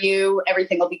 monitor you.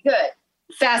 Everything will be good.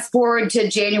 Fast forward to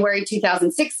January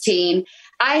 2016.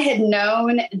 I had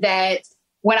known that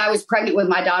when I was pregnant with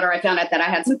my daughter, I found out that I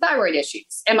had some thyroid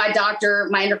issues. And my doctor,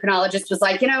 my endocrinologist was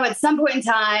like, at some point in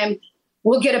time,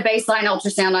 we'll get a baseline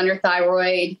ultrasound on your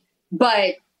thyroid,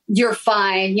 but you're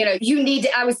fine.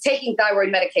 I was taking thyroid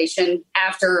medication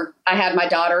after I had my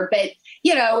daughter, but,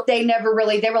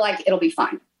 they were like, it'll be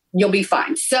fine. You'll be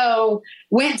fine. So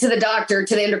went to the doctor,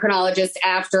 to the endocrinologist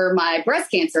after my breast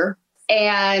cancer.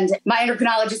 And my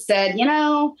endocrinologist said,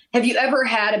 have you ever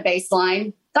had a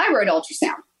baseline thyroid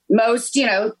ultrasound? Most,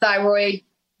 thyroid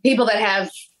people that have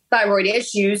thyroid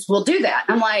issues will do that.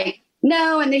 I'm like,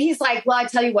 no. And then he's like, well, I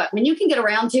tell you what, when you can get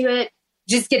around to it,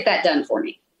 just get that done for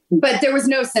me. But there was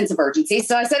no sense of urgency.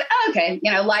 So I said, okay,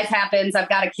 life happens. I've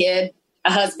got a kid,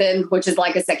 a husband, which is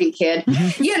like a second kid.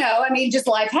 Just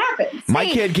life happens. My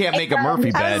kid can't make a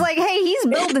Murphy bed. I was like, hey, he's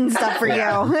building stuff for you.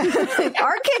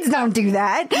 Our kids don't do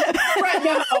that.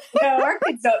 Right, no, our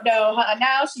kids don't know.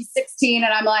 Now she's 16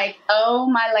 and I'm like, oh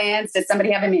my lands, does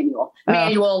somebody have a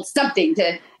manual, something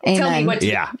to tell me what to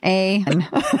do. Amen.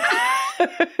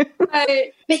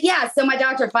 But yeah, so my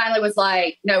doctor finally was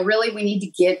like, no, really, we need to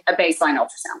get a baseline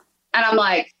ultrasound. And I'm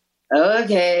like,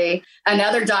 okay.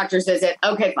 Another doctor's visit.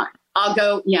 Okay, fine. I'll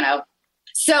go,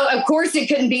 So, of course, it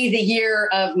couldn't be the year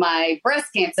of my breast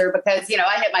cancer because,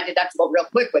 I hit my deductible real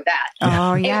quick with that.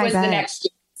 Oh, yeah. It was the next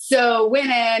year. So went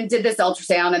in, did this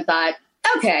ultrasound and thought,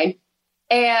 okay.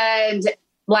 And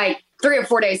like 3 or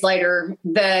 4 days later,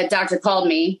 the doctor called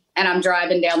me and I'm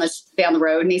driving down the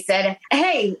road and he said,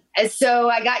 hey, so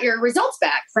I got your results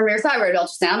back from your thyroid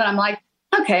ultrasound. And I'm like,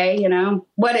 okay,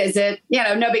 what is it?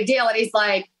 No big deal. And he's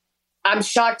like, I'm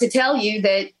shocked to tell you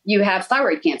that you have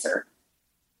thyroid cancer.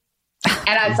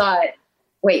 And I thought,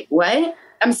 wait, what?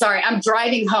 I'm sorry. I'm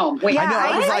driving home. Wait, yeah,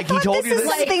 I was like, he told you this is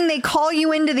something they call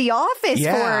you into the office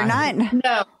for, not.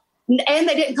 No. And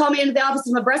they didn't call me into the office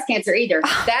with my breast cancer either.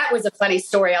 That was a funny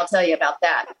story. I'll tell you about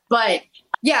that. But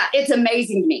yeah, it's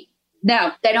amazing to me.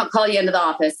 No, they don't call you into the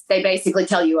office. They basically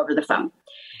tell you over the phone.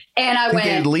 And I went.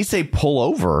 At least they pull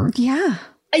over. Yeah.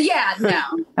 Yeah, no.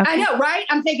 Okay. I know, right?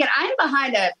 I'm thinking I'm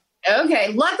behind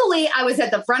okay. Luckily, I was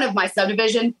at the front of my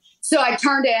subdivision. So I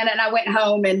turned in and I went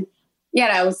home and,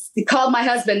 called my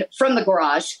husband from the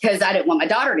garage because I didn't want my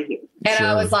daughter to hear. And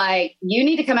I was like, you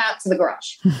need to come out to the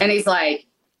garage. And he's like,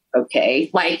 okay.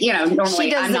 Like, normally she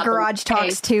does I'm the not garage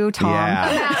talks too, Tom.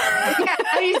 Yeah.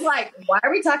 And he's like, why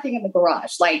are we talking in the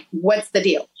garage? Like, what's the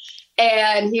deal?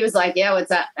 And he was like, yeah,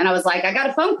 what's up? And I was like, I got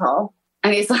a phone call.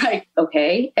 And he's like,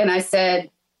 okay. And I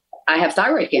said, I have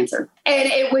thyroid cancer.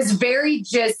 And it was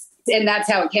and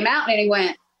that's how it came out. And he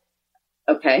went,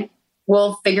 okay,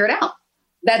 we'll figure it out.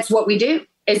 That's what we do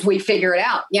is we figure it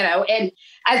out, and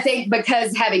I think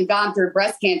because having gone through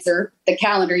breast cancer the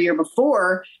calendar year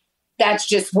before, that's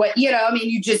just what,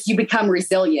 you become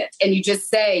resilient and you just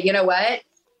say, you know what,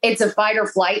 it's a fight or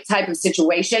flight type of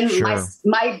situation. Sure.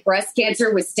 My breast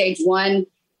cancer was stage 1,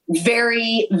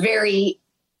 very, very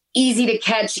easy to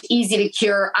catch, easy to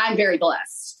cure. I'm very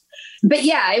blessed. But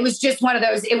yeah, it was just one of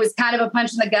those, it was kind of a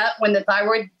punch in the gut when the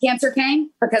thyroid cancer came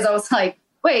because I was like,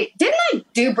 wait, didn't I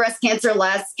do breast cancer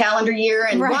last calendar year?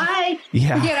 And why?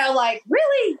 Yeah.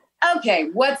 Really? Okay,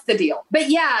 what's the deal? But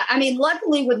yeah,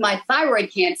 luckily with my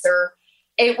thyroid cancer,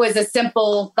 it was a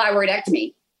simple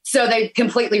thyroidectomy. So they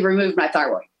completely removed my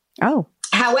thyroid. Oh.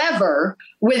 However,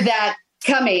 with that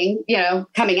coming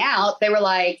out, they were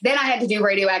like, then I had to do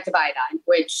radioactive iodine,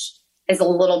 which is a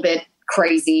little bit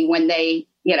crazy when they,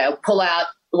 pull out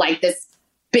like this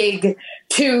big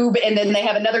tube and then they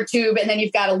have another tube and then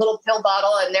you've got a little pill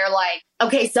bottle and they're like,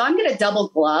 okay, so I'm going to double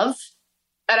glove.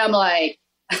 And I'm like,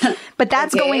 but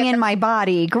that's okay. Going in my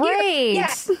body. Great.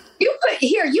 Yeah. You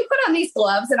put on these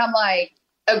gloves. And I'm like,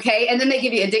 okay. And then they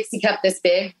give you a Dixie cup this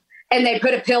big and they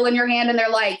put a pill in your hand and they're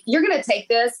like, you're going to take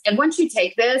this. And once you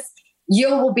take this, you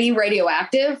will be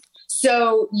radioactive.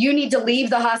 So you need to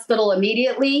leave the hospital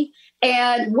immediately.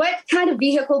 And what kind of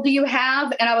vehicle do you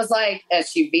have? And I was like,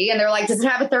 SUV. And they're like, does it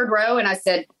have a third row? And I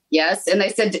said, yes. And they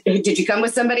said, did you come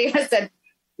with somebody? I said,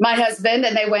 my husband.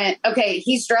 And they went, okay,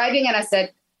 he's driving. And I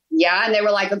said, yeah. And they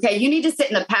were like, okay, you need to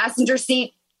sit in the passenger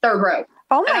seat, third row.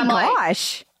 Oh my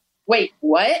gosh. Like, wait,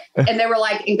 what? And they were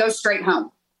like, and go straight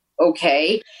home.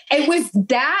 Okay. It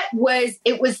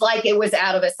was like it was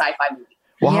out of a sci-fi movie.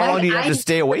 Well, how long do you have to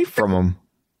stay away from them?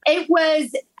 I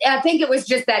think it was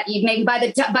just that evening. By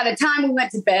the time we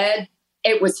went to bed,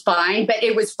 it was fine, but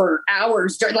it was for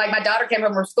hours. Like my daughter came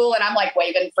home from school and I'm like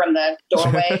waving from the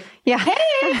doorway. Yeah.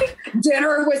 Hey,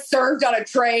 dinner was served on a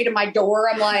tray to my door.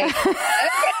 I'm like, okay,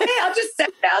 I'll just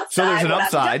sit outside. So there's an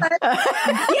upside.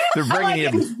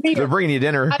 They're bringing you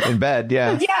dinner in bed.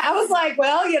 Yeah. Yeah. I was like,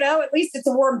 well, at least it's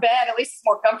a warm bed. At least it's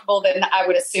more comfortable than I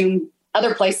would assume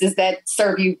other places that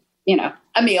serve you,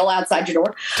 a meal outside your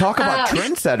door. Talk about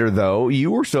trendsetter, though. You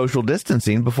were social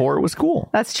distancing before it was cool.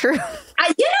 That's true.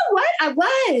 You know what? I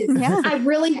was. Yeah. I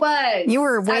really was. You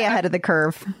were way ahead of the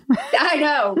curve. I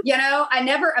know. I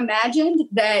never imagined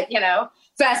that,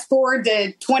 fast forward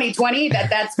to 2020,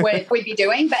 that's what we'd be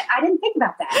doing. But I didn't think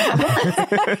about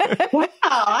that. Wow.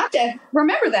 I have to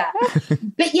remember that.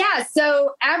 But yeah,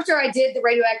 so after I did the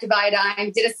radioactive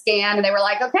iodine, did a scan, and they were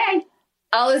like, okay,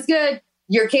 all is good.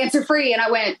 You're cancer free. And I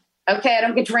went, okay, I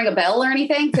don't get to ring a bell or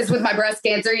anything, because with my breast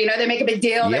cancer, they make a big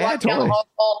deal. They walk down the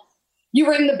hall, you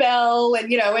ring the bell,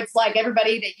 and it's like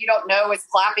everybody that you don't know is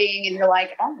clapping, and you're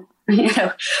like, oh,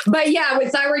 But yeah,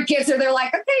 with thyroid cancer, they're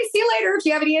like, okay, see you later. If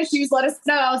you have any issues, let us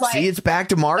know. I was like, see, it's back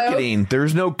to marketing.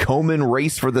 There's no Komen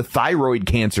race for the thyroid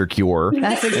cancer cure.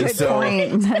 That's a good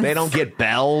point. They don't get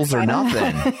bells or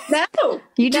nothing. No,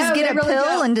 you just get a really pill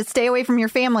don't. And just stay away from your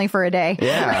family for a day.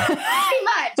 Yeah, pretty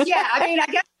much. Yeah, I mean, I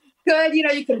guess. Good,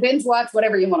 you can binge watch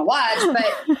whatever you want to watch, but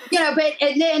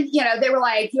and then they were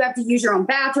like, you have to use your own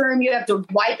bathroom, you have to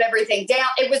wipe everything down.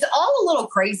 It was all a little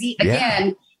crazy.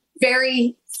 Again,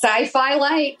 very sci-fi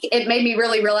like. It made me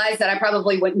really realize that I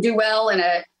probably wouldn't do well in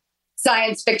a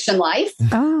science fiction life.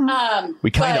 Oh.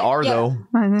 We kind of are, though.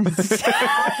 Well,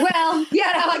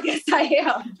 I guess I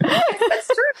am. That's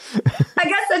true. I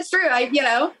guess that's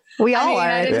true. We all are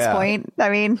at this point. I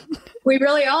mean, we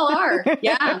really all are.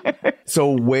 Yeah.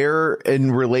 So where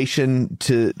in relation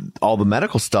to all the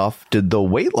medical stuff did the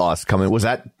weight loss come in? Was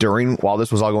that while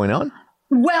this was all going on?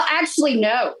 Well, actually,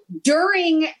 no.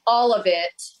 During all of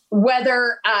it,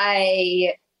 whether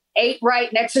I ate right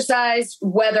and exercised,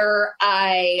 whether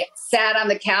I sat on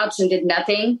the couch and did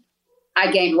nothing,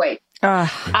 I gained weight.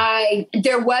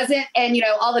 There wasn't, and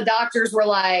all the doctors were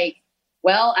like,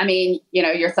 well, I mean,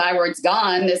 your thyroid's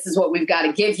gone. This is what we've got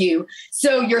to give you.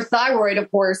 So your thyroid,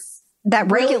 of course, that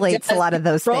regulates a lot of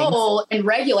those things and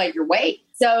regulate your weight.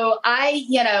 So I,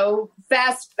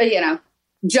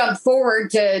 jump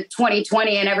forward to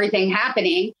 2020 and everything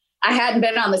happening. I hadn't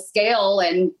been on the scale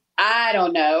in, I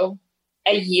don't know,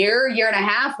 a year and a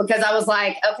half, because I was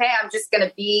like, okay, I'm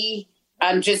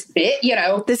just bit,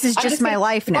 This is just my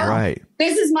life now. Right.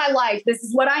 This is my life. This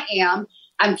is what I am.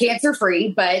 I'm cancer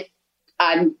free, but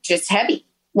I'm just heavy.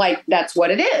 Like, that's what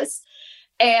it is.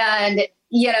 And,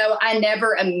 I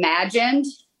never imagined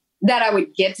that I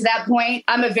would get to that point.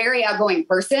 I'm a very outgoing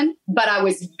person, but I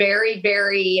was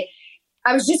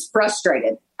I was just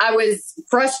frustrated. I was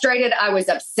frustrated. I was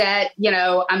upset.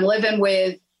 I'm living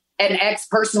with an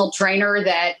ex-personal trainer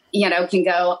that, can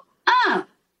go,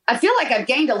 I feel like I've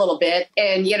gained a little bit,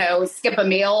 and, skip a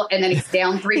meal, and then he's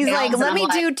down 3 He's pounds. like, let me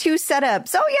do 2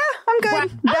 setups. Oh yeah, I'm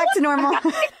good. Back to normal.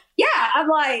 Yeah. I'm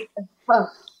like, oh,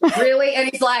 really? And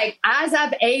he's like, as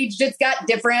I've aged,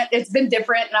 it's been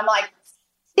different. And I'm like,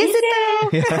 is it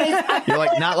though? You're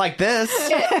like, not like this.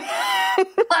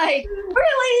 Like,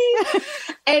 really?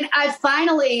 And I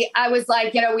was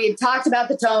like, we had talked about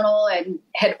the tonal and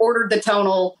had ordered the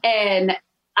tonal, and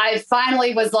I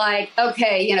finally was like,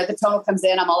 okay, the tonal comes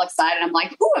in. I'm all excited. I'm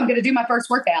like, ooh, I'm going to do my first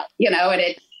workout, and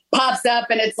it pops up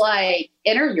and it's like,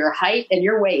 enter your height and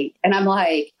your weight. And I'm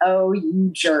like, oh, you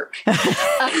jerk.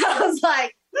 I was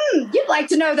like, you'd like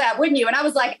to know that, wouldn't you? And I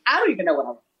was like, I don't even know what I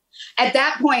want. At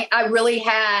that point, I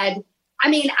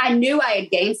knew I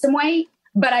had gained some weight,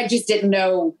 but I just didn't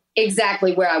know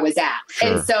exactly where I was at.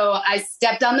 Sure. And so I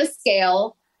stepped on the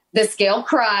scale. The scale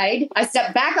cried. I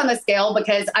stepped back on the scale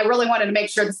because I really wanted to make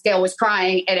sure the scale was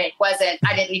crying, and it wasn't.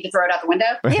 I didn't need to throw it out the window.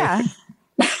 Yeah.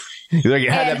 Like,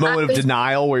 you had that moment of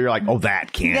denial where you're like, oh,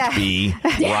 that can't be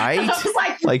right. I was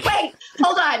like, wait,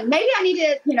 hold on. Maybe I need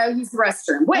to, use the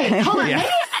restroom. Wait, hold on. Maybe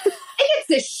it's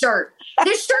this shirt.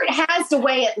 This shirt has to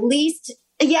weigh at least,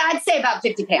 I'd say about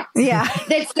 50 pounds. Yeah.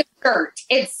 It's shirt.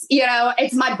 It's,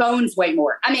 it's my bones way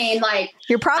more. I mean, like,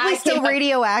 you're probably still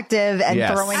radioactive and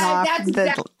throwing off. That's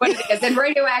exactly what it is. And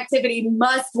radioactivity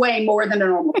must weigh more than a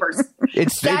normal person.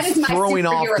 It's throwing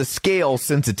off the scale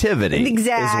sensitivity.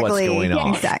 Exactly. Is what's going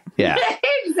on. Exactly. Yeah.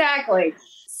 Exactly.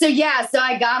 So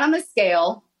I got on the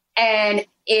scale and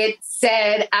it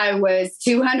said I was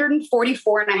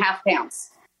 244 and a half pounds.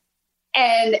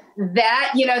 And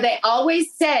that, they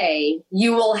always say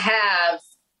you will have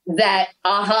that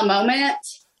aha moment.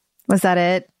 Was that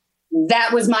it?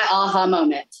 That was my aha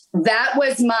moment. That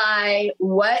was my,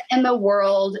 what in the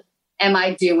world am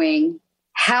I doing?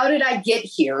 How did I get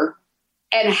here?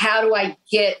 And how do I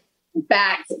get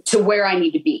back to where I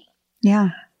need to be? Yeah.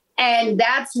 And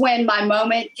that's when my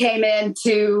moment came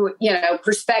into,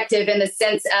 perspective in the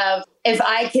sense of, if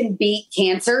I can beat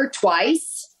cancer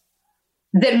twice,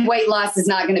 then weight loss is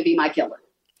not going to be my killer.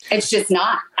 It's just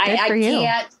not. I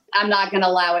can't. I'm not going to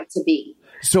allow it to be.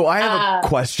 So I have a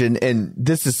question, and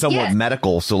this is somewhat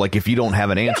medical. So like, if you don't have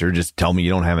an answer, just tell me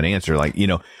you don't have an answer. Like,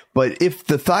 but if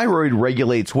the thyroid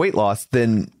regulates weight loss,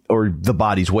 then, or the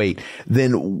body's weight,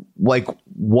 then like,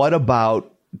 what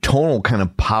about tonal kind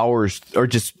of powers, or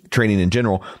just training in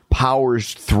general,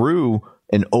 powers through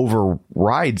and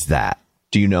overrides that?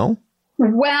 Do you know?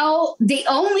 Well, the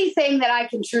only thing that I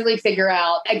can truly figure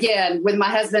out, again, with my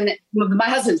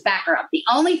husband's background, the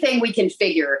only thing we can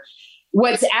figure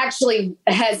what's actually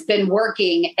has been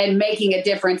working and making a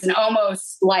difference, and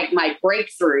almost like my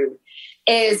breakthrough,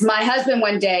 is my husband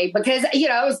one day, because,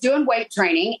 I was doing weight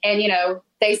training, and,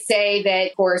 they say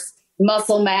that, of course,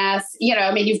 muscle mass,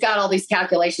 you've got all these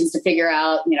calculations to figure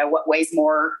out, what weighs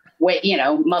more weight,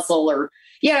 muscle, or,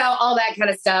 all that kind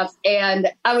of stuff.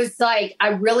 And I was like, I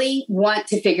really want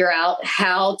to figure out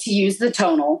how to use the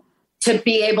tonal to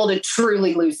be able to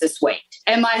truly lose this weight.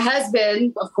 And my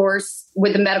husband, of course,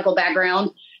 with the medical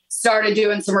background, started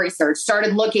doing some research,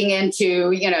 started looking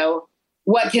into,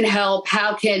 what can help,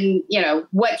 how can,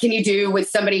 what can you do with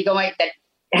somebody that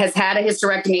has had a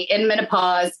hysterectomy in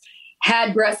menopause,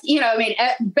 had breast,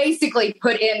 basically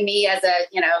put in me as a,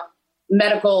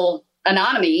 medical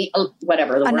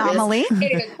whatever the anomaly. Word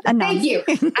is. Thank you.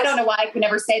 I don't know why I could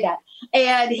never say that.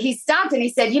 And he stopped and he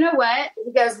said, you know what?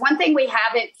 He goes, one thing we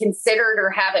haven't considered or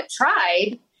haven't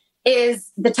tried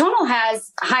is the tonal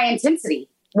has high intensity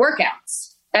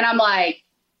workouts. And I'm like,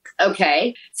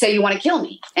 okay, so you want to kill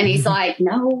me? And he's like,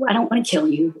 no, I don't want to kill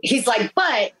you. He's like,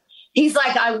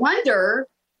 I'm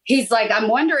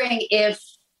wondering if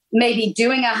maybe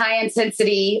doing a high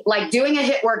intensity, like doing a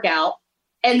HIIT workout,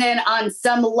 and then on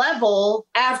some level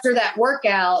after that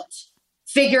workout,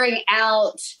 figuring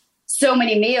out so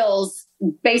many meals,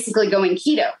 basically going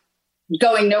keto,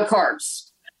 going no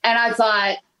carbs. And I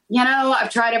thought,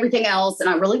 I've tried everything else and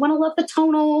I really want to love the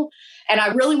tonal and I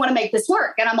really want to make this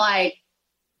work. And I'm like,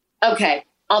 okay,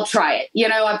 I'll try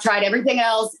it. I've tried everything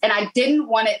else and I didn't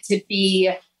want it to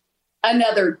be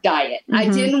another diet. Mm-hmm. I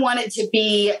didn't want it to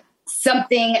be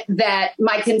something that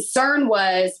my concern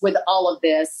was with all of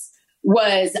this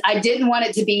was I didn't want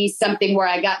it to be something where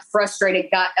I got frustrated,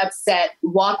 got upset,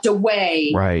 walked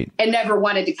away, right, and never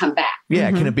wanted to come back. Yeah,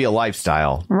 can it be a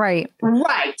lifestyle? Right.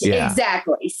 Yeah.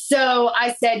 Exactly. So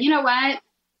I said, you know what?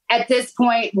 At this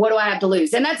point, what do I have to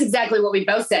lose? And that's exactly what we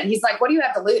both said. He's like, what do you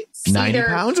have to lose? 90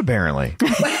 pounds, apparently.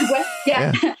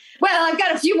 Yeah. Well, I've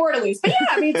got a few more to lose. But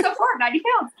so far, 90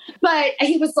 pounds. But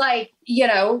he was like,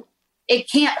 it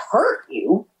can't hurt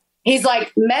you. He's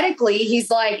like, medically,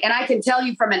 he's like, and I can tell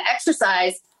you from an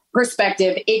exercise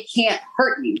perspective, it can't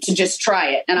hurt you to just try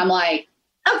it. And I'm like,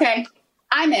 okay,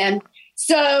 I'm in.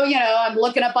 So, I'm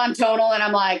looking up on Tonal and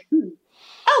I'm like,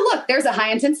 oh, look, there's a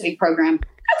high intensity program.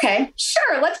 Okay,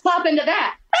 sure. Let's pop into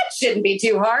that. That shouldn't be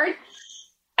too hard.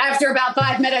 After about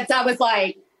 5 minutes, I was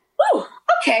like, oh,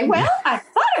 okay, well, I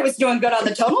thought I was doing good on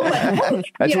the Tonal. But,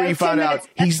 that's where you found out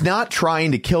he's not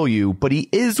trying to kill you, but he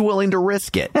is willing to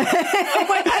risk it.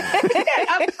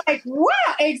 I was like,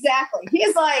 wow, exactly.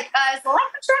 He's like, is the life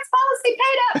insurance policy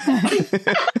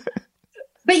paid up?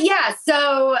 But yeah,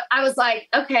 so I was like,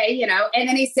 okay, and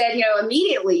then he said,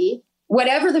 immediately,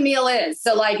 whatever the meal is.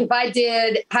 So like if I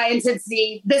did high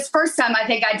intensity, this first time, I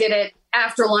think I did it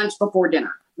after lunch before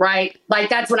dinner, right? Like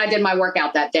that's when I did my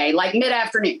workout that day, like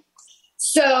mid-afternoon.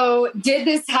 So did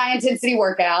this high intensity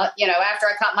workout, after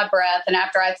I caught my breath and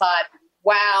after I thought,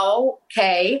 wow,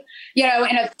 okay, in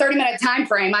a 30-minute time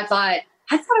frame, I thought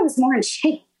I was more in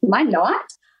shape. Am I not?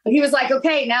 And he was like,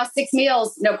 okay, now 6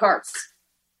 meals, no carbs.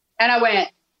 And I went,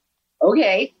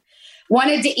 okay.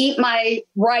 Wanted to eat my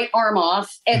right arm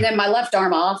off and then my left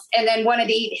arm off and then wanted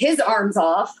to eat his arms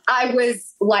off. I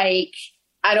was like,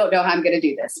 I don't know how I'm going to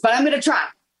do this, but I'm going to try.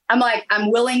 I'm like, I'm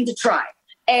willing to try.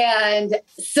 And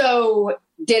so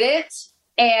did it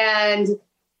and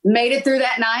made it through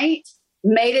that night,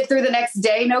 made it through the next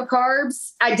day, no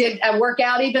carbs. I did a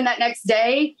workout even that next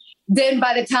day. Then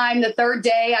by the time the third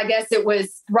day, I guess it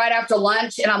was right after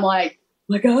lunch. And I'm like, oh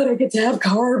my God, I get to have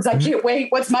carbs. I can't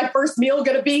wait. What's my first meal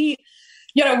going to be?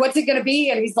 You know, what's it going to be?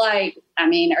 And he's like, I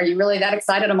mean, are you really that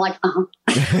excited? I'm like,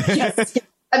 yes,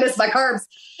 I miss my carbs.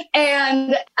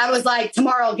 And I was like,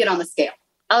 tomorrow I'll get on the scale.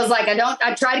 I was like,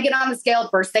 I try to get on the scale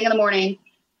first thing in the morning,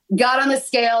 got on the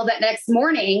scale that next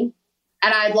morning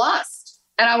and I had lost.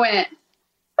 And I went,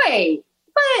 wait,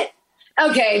 what?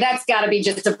 Okay, that's got to be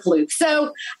just a fluke.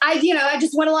 So I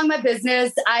just went along my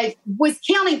business. I was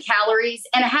counting calories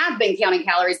and I have been counting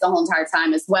calories the whole entire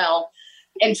time as well,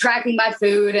 and tracking my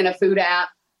food in a food app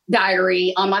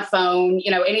diary on my phone.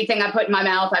 You know, anything I put in my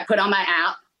mouth, I put on my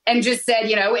app and just said,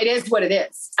 you know, it is what it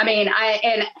is. I mean,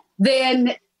 and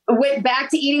then went back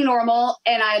to eating normal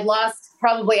and I had lost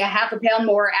probably a half a pound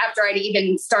more after I'd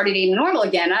even started eating normal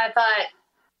again. I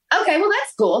thought, okay, well,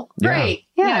 that's cool. Great.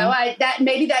 Yeah. You know,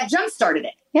 maybe that jump started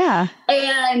it. Yeah.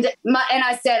 And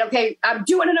I said, okay, I'm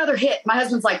doing another hit. My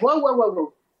husband's like,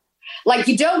 whoa. Like,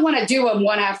 you don't want to do them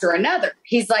one after another.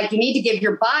 He's like, you need to give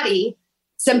your body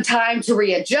some time to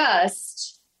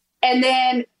readjust and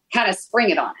then kind of spring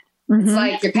it on it. Mm-hmm. It's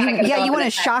like, you're kind of you want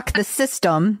to shock the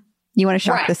system. You want to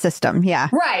shock the system. Yeah.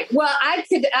 Right. Well, I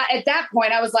could, at that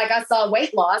point, I was like, I saw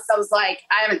weight loss. I was like,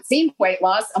 I haven't seen weight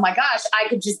loss. Oh my gosh, I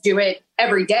could just do it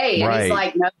every day. And he's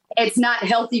like, no, it's not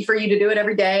healthy for you to do it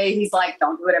every day. He's like,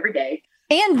 don't do it every day.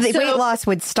 And the weight loss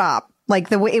would stop. Like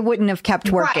it wouldn't have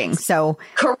kept working. Right. So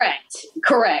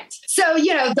correct. So,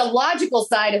 you know, the logical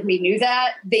side of me knew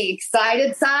that. The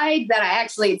excited side that I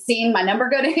actually had seen my number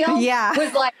go down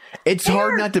was like, it's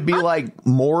hard not to be like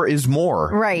more is more.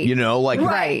 Right. You know, like,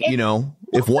 you know,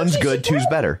 if one's good, two's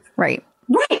better. Right.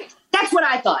 That's what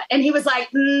I thought. And he was like,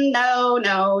 no,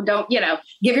 don't, you know,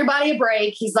 give your body a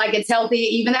break. He's like, it's healthy.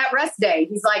 Even that rest day.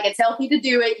 He's like, it's healthy to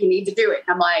do it. You need to do it.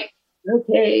 And I'm like,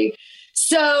 okay.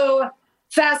 So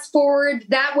fast forward,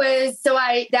 that was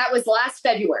last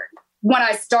February when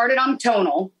I started on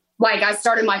Tonal. Like, I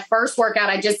started my first workout.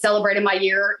 I just celebrated my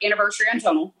year anniversary on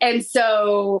Tonal. And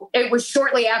so it was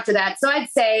shortly after that. So I'd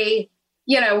say,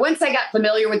 you know, once I got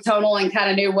familiar with Tonal and kind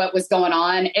of knew what was going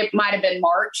on, it might have been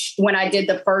March when I did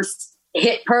the first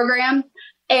HIIT program.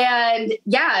 And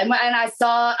and I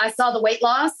saw the weight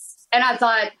loss and I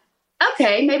thought,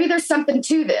 okay, maybe there's something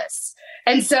to this.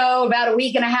 And so about a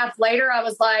week and a half later, I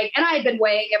was like, and I had been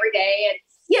weighing every day. And,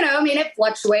 you know, I mean, it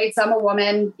fluctuates. I'm a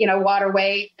woman, you know, water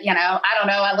weight, you know, I don't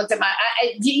know. I looked at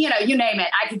you know, you name it.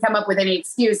 I can come up with any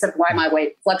excuse of why my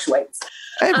weight fluctuates.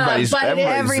 Everybody's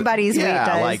weight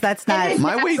does. Like, that's not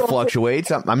my weight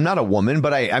fluctuates. I'm not a woman,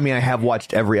 but I mean, I have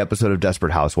watched every episode of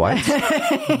Desperate Housewives,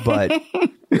 but maybe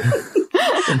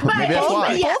that's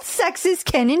why. Both sexes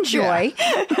can enjoy.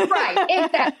 Yeah.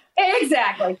 Right.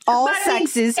 Exactly. All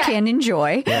sexes can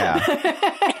enjoy. Yeah.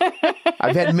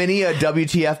 I've had many a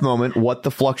WTF moment. What the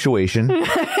fluctuation?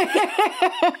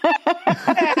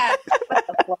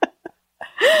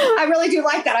 I really do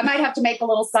like that. I might have to make a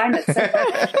little sign that says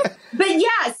that. But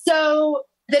yeah, so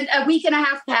then a week and a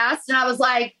half passed and I was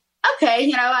like, okay,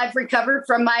 you know, I've recovered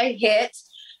from my HIIT,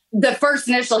 the first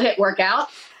initial HIIT workout.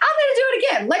 I'm going to do it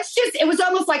again. It was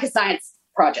almost like a science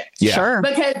project. Yeah. Sure.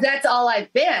 Because that's all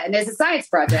I've been is a science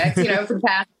project, you know, for the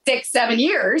past 6-7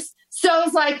 years. So I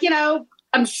was like, you know,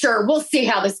 I'm sure we'll see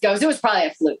how this goes. It was probably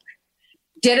a fluke.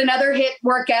 Did another HIIT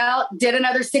workout, did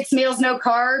another 6 meals, no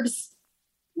carbs,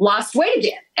 lost weight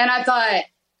again. And I thought,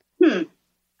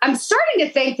 I'm starting to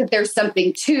think that there's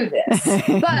something to this.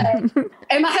 And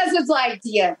my husband's like, do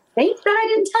you think that I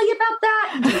didn't tell you about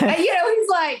that? And, you know, he's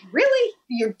like, really?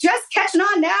 You're just catching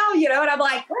on now? You know, and I'm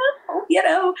like, well, you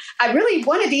know, I really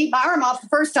wanted to eat my arm off the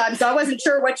first time, so I wasn't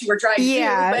sure what you were trying to do.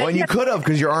 But, well, you could have,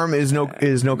 because your arm is no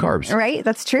carbs. Right?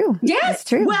 That's true. Yes. That's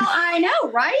true. Well, I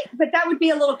know, right? But that would be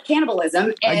a little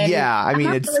cannibalism. And I mean,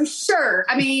 I'm not really sure.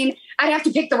 I mean, I'd have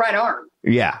to pick the right arm.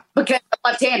 Yeah. Because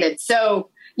I'm left-handed. So,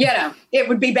 you know, it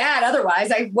would be bad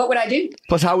otherwise. What would I do?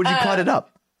 Plus, how would you cut it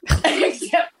up?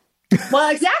 Well,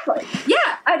 exactly. Yeah,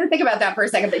 I had to think about that for a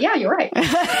second, but yeah, you're right.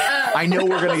 I know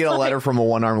we're going to get a letter from a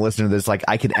one-arm listener that's like,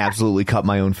 I can absolutely cut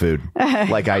my own food.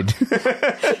 Like I do.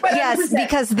 Yes,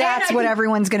 because that's what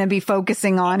everyone's going to be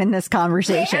focusing on in this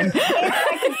conversation. And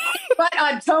I can butt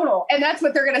on Tonal, and that's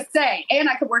what they're going to say. And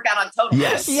I can work out on Tonal.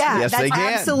 Yes. Yeah, yes, that's they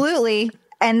can. Absolutely.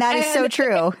 And that is so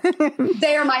true.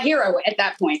 They are my hero at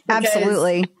that point.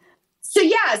 Absolutely.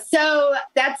 So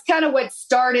that's kind of what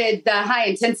started the high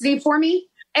intensity for me.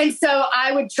 And so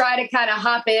I would try to kind of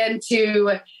hop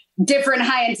into different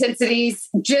high intensities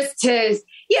just to,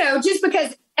 you know, just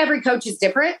because every coach is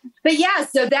different. But yeah,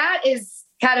 so that is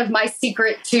kind of my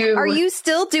secret to. Are you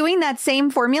still doing that same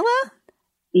formula?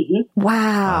 Mm-hmm.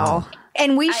 Wow.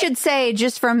 And we should say,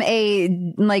 just from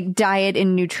a like diet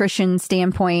and nutrition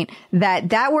standpoint,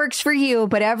 that works for you,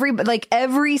 but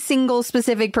every single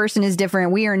specific person is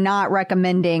different. We are not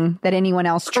recommending that anyone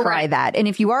else try that. And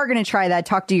if you are going to try that,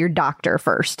 talk to your doctor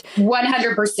first.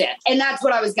 100%. And that's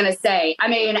what I was going to say. I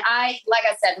mean, like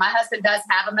I said, my husband does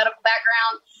have a medical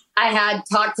background. I had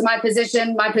talked to my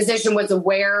physician. My physician was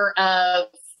aware of,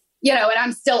 and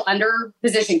I'm still under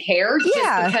physician care just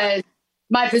because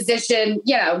my physician,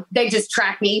 they just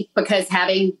track me because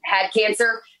having had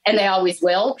cancer, and they always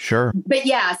will. Sure. But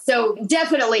yeah, so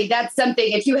definitely that's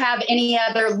something. If you have any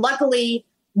other, luckily,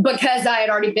 because I had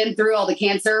already been through all the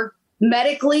cancer,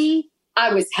 medically,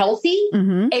 I was healthy.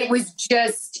 Mm-hmm. It was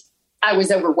just, I was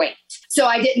overweight. So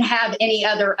I didn't have any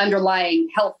other underlying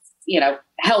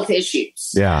health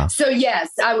issues. Yeah. So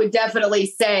yes, I would definitely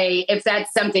say if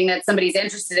that's something that somebody's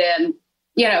interested in,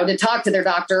 to talk to their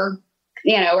doctor,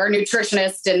 or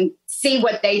nutritionist and see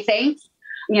what they think.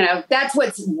 That's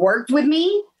what's worked with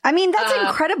me. I mean, that's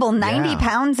incredible. 90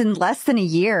 pounds in less than a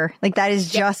year. Like, that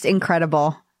is just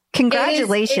incredible.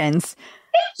 Congratulations.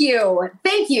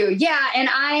 Thank you. Yeah. And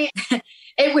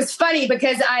it was funny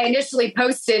because I initially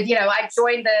posted, I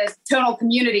joined the Tonal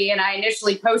community and I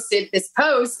initially posted this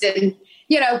post and,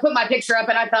 put my picture up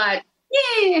and I thought,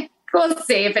 we'll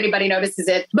see if anybody notices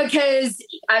it, because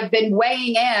I've been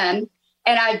weighing in.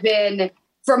 And I've been,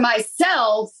 for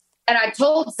myself, and I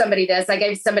told somebody this, I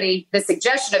gave somebody the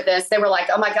suggestion of this. They were like,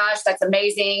 oh my gosh, that's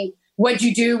amazing. What'd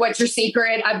you do? What's your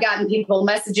secret? I've gotten people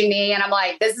messaging me and I'm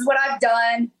like, this is what I've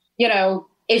done.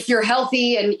 If you're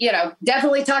healthy and,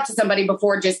 definitely talk to somebody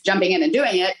before just jumping in and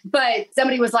doing it. But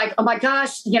somebody was like, oh my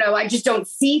gosh, I just don't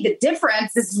see the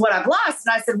difference. This is what I've lost.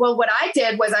 And I said, well, what I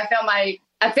did was I found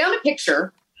a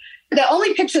picture, the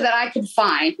only picture that I could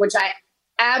find, which I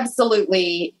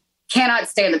absolutely cannot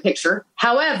stand the picture.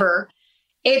 However,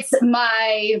 it's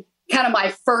my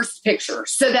first picture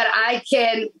so that I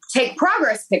can take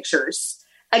progress pictures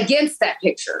against that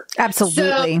picture.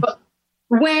 Absolutely. So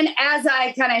as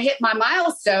I kind of hit my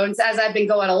milestones, as I've been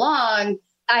going along,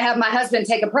 I have my husband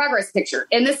take a progress picture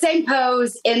in the same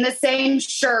pose, in the same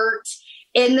shirt,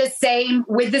 the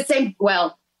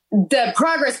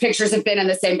progress pictures have been in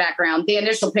the same background. The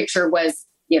initial picture was,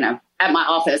 at my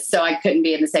office, so I couldn't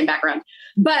be in the same background.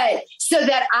 But so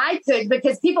that I could,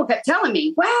 because people kept telling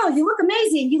me, wow, you look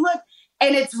amazing.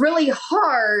 And it's really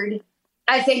hard,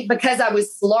 I think, because I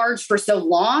was large for so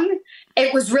long,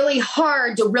 it was really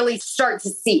hard to really start to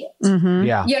see it. Mm-hmm.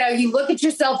 Yeah. You look at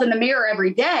yourself in the mirror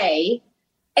every day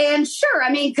and sure, I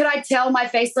mean, could I tell my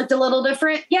face looked a little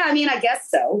different? Yeah, I mean, I guess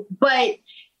so. But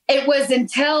it was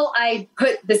until I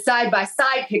put the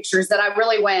side-by-side pictures that I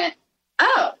really went,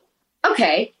 oh,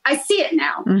 okay, I see it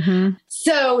now. Mm-hmm.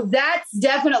 So that's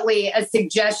definitely a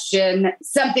suggestion,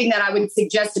 something that I would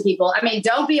suggest to people. I mean,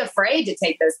 don't be afraid to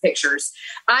take those pictures.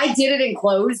 I did it in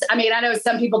clothes. I mean, I know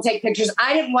some people take pictures.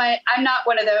 I'm not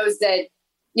one of those that,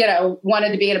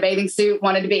 wanted to be in a bathing suit,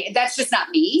 that's just not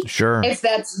me. Sure. If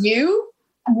that's you,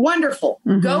 wonderful,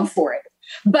 go for it.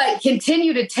 But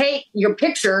continue to take your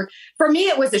picture. For me,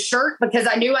 it was a shirt because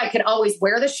I knew I could always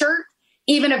wear the shirt,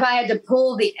 even if I had to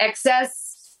pull the excess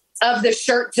of the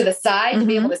shirt to the side to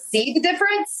be able to see the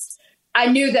difference. I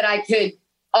knew that I could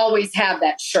always have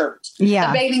that shirt. Yeah.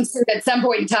 A bathing suit at some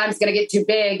point in time is going to get too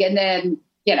big. And then,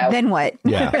 Then what?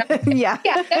 Yeah. Yeah.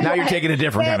 Now you're taking a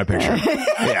different kind of picture.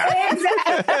 Yeah.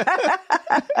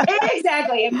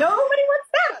 Exactly. And nobody wants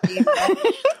that on the internet.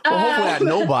 Well, hopefully not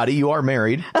nobody. You are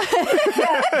married. That's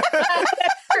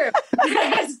true.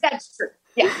 That's true.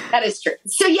 Yeah, that is true.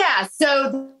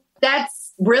 So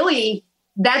that's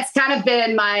kind of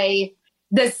been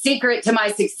the secret to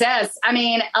my success. I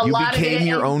mean, you became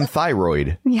your own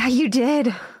thyroid. Yeah, you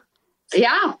did.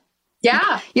 Yeah.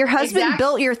 Yeah. Your husband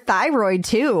built your thyroid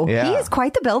too. Yeah. He is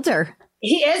quite the builder.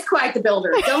 He is quite the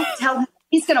builder. Don't tell him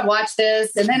he's going to watch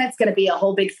this and then it's going to be a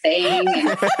whole big thing.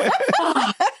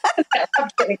 I'm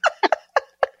kidding.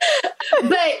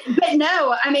 But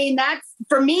no, I mean, that's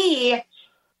for me.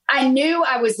 I knew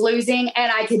I was losing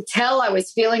and I could tell I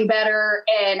was feeling better.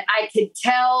 And I could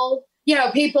tell,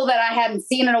 people that I hadn't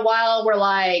seen in a while were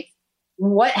like,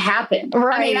 what happened?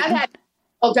 Right. I mean, I've had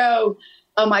people go,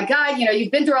 oh my God,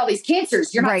 you've been through all these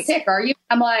cancers. You're not sick, are you?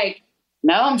 I'm like,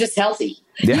 no, I'm just healthy.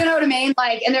 Yeah. You know what I mean?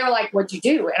 Like, and they were like, what'd you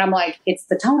do? And I'm like, it's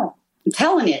the tonal. I'm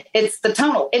telling you, it's the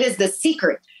tonal. It is the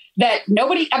secret that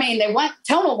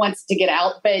Tonal wants to get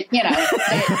out, but I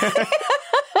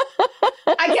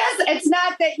guess it's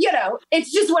not that,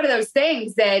 it's just one of those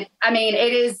things that, I mean,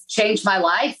 it has changed my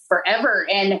life forever.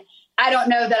 And I don't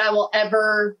know that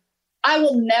I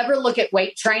will never look at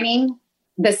weight training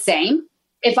the same.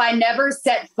 If I never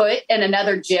set foot in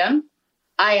another gym,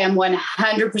 I am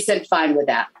 100% fine with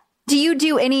that. Do you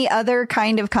do any other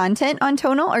kind of content on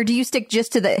Tonal, or do you stick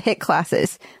just to the HIIT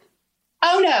classes?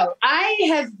 Oh, no. I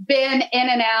have been in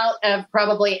and out of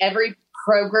probably every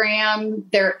program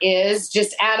there is,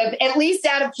 just at least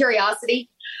out of curiosity.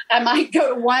 I might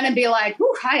go to one and be like,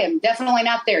 "Ooh, I am definitely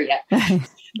not there yet."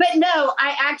 But no,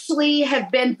 I actually have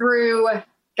been through,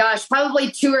 probably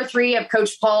 2 or 3 of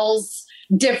Coach Paul's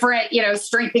different,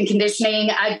 strength and conditioning.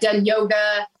 I've done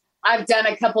yoga. I've done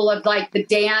a couple of like the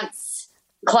dance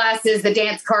classes, the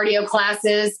dance cardio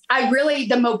classes.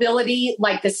 The mobility,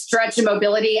 like the stretch and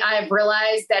mobility, I have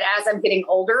realized that as I'm getting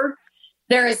older,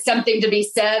 there is something to be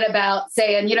said about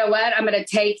saying, you know what, I'm going to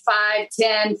take 5,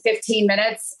 10, 15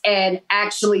 minutes and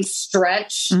actually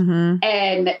stretch. Mm-hmm.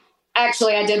 And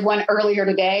actually I did one earlier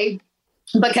today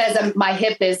because my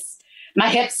hips,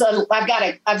 I've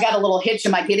got a little hitch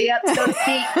in my giddy up, so to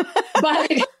speak. But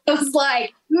it was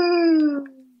like,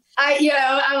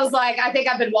 I was like, I think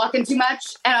I've been walking too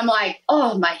much. And I'm like,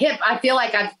 oh, my hip, I feel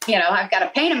like I've got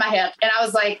a pain in my hip. And I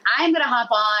was like, I'm going to hop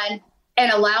on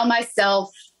and allow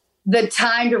myself the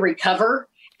time to recover.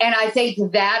 And I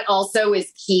think that also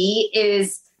is key.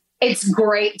 It's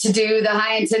great to do the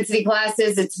high intensity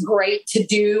classes. It's great to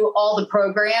do all the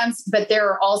programs, but there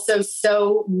are also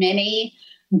so many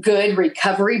good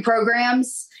recovery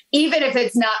programs, even if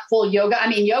it's not full yoga. I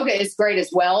mean, yoga is great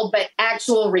as well, but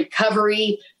actual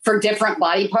recovery for different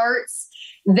body parts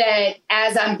that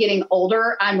as I'm getting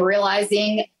older, I'm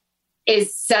realizing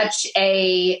is such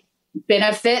a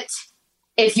benefit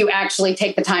if you actually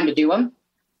take the time to do them.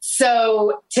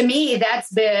 So to me,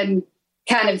 that's been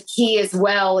kind of key as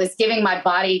well, is giving my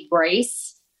body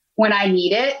grace when I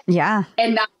need it. Yeah.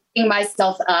 And not beating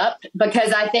myself up,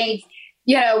 because I think,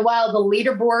 while the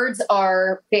leaderboards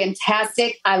are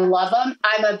fantastic, I love them.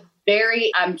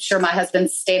 I'm sure my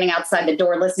husband's standing outside the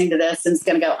door listening to this and is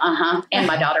going to go, and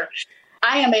my daughter.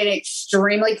 I am an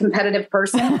extremely competitive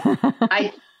person.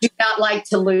 I do not like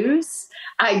to lose.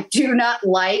 I do not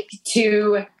like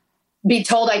to be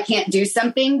told I can't do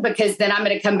something, because then I'm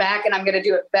going to come back and I'm going to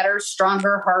do it better,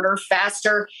 stronger, harder,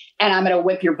 faster, and I'm going to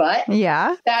whip your butt.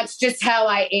 Yeah. That's just how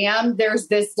I am. There's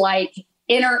this like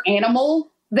inner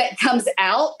animal that comes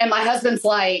out, and my husband's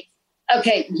like,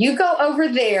 okay, you go over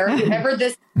there, whatever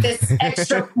this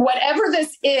extra, whatever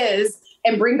this is,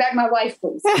 and bring back my wife,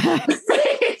 please.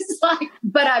 It's like,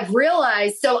 but I've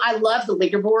realized, so I love the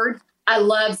leaderboard. I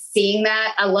love seeing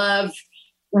that. I love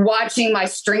watching my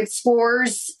strength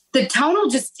scores. The Tonal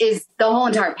just is the whole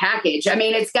entire package. I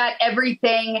mean, it's got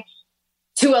everything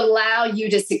to allow you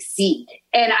to succeed.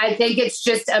 And I think it's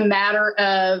just a matter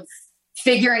of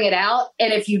figuring it out.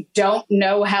 And if you don't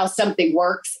know how something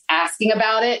works, asking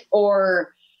about it,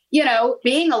 or,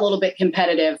 being a little bit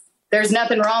competitive. There's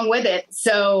nothing wrong with it.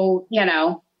 So,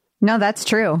 No, that's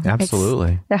true.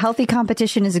 Absolutely. The healthy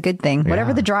competition is a good thing. Yeah.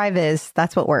 Whatever the drive is,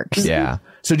 that's what works. Yeah.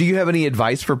 So do you have any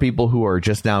advice for people who are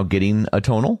just now getting a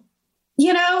Tonal?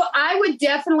 I would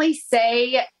definitely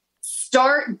say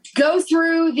go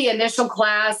through the initial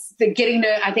class, getting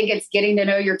to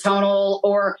know your Tonal,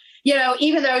 or,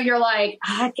 even though you're like,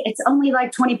 it's only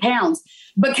like 20 pounds,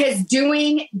 because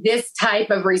doing this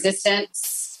type of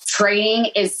resistance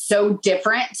training is so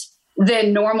different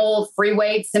than normal free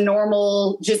weights and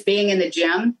normal just being in the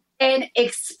gym. And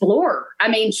explore. I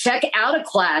mean, check out a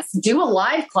class, do a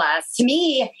live class. To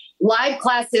me, live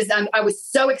classes, I was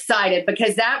so excited,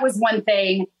 because that was one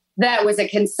thing that was a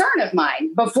concern of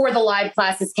mine before the live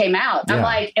classes came out. Yeah. I'm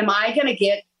like, am I going to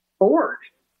get bored?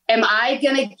 Am I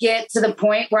going to get to the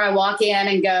point where I walk in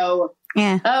and go,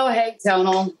 oh, hey,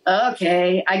 Tonal,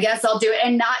 okay, I guess I'll do it,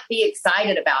 and not be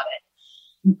excited about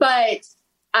it. But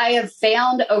I have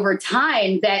found over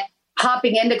time that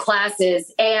hopping into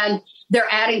classes, and they're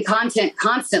adding content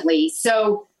constantly.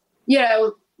 So,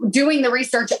 doing the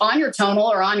research on your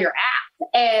Tonal or on your app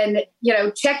and,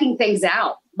 checking things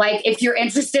out. Like if you're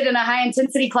interested in a high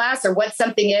intensity class or what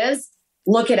something is,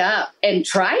 look it up and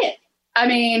try it. I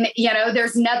mean,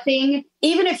 there's nothing,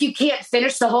 even if you can't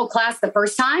finish the whole class the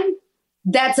first time,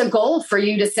 that's a goal for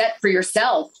you to set for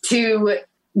yourself, to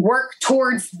work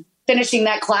towards finishing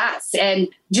that class, and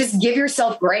just give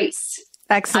yourself grace.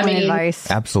 Excellent advice.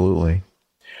 Absolutely.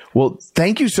 Well,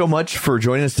 thank you so much for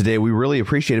joining us today. We really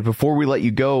appreciate it. Before we let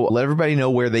you go, let everybody know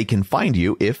where they can find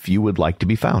you if you would like to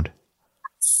be found.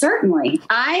 Certainly.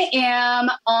 I am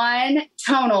on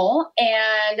Tonal,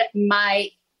 and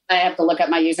I have to look up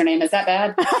my username. Is that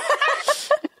bad?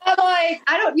 I'm like,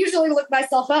 I don't usually look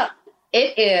myself up.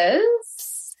 It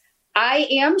is I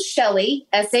am Shelley,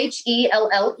 Shelley,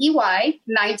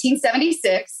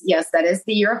 1976. Yes, that is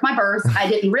the year of my birth. I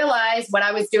didn't realize what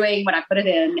I was doing when I put it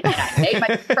in. And I made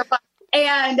my profile.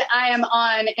 And I am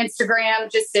on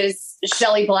Instagram just as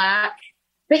Shelley Black.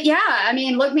 But yeah, I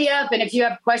mean, look me up. And if you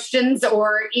have questions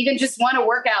or even just want to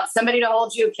work out somebody to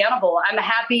hold you accountable, I'm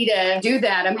happy to do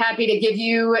that. I'm happy to give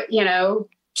you,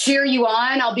 cheer you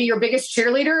on. I'll be your biggest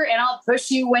cheerleader and I'll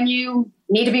push you when you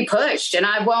need to be pushed. And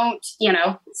I won't,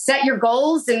 set your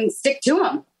goals and stick to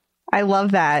them. I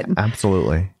love that.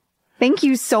 Absolutely. Thank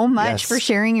you so much for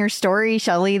sharing your story,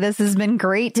 Shelley. This has been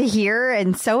great to hear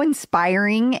and so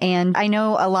inspiring. And I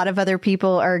know a lot of other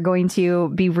people are going to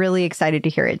be really excited to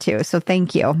hear it too. So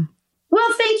thank you.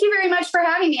 Well, thank you very much for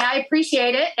having me. I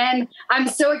appreciate it. And I'm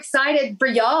so excited for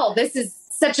y'all. This is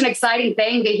such an exciting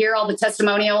thing to hear all the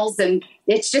testimonials, and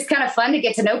it's just kind of fun to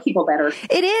get to know people better.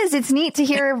 It is. It's neat to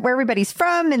hear where everybody's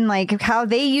from and like how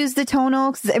they use the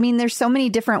tonal. I mean, there's so many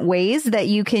different ways that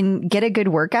you can get a good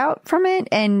workout from it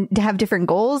and to have different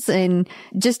goals and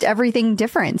just everything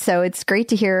different. So it's great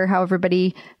to hear how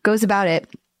everybody goes about it.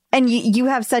 And you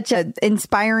have such an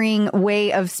inspiring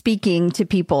way of speaking to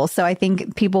people. So I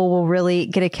think people will really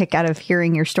get a kick out of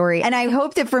hearing your story. And I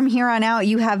hope that from here on out,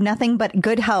 you have nothing but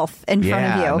good health in front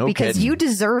of you because you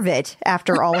deserve it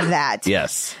after all of that.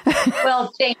 Yes.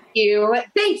 Well, thank you.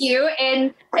 Thank you.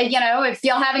 And, if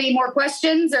y'all have any more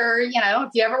questions or, if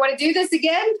you ever want to do this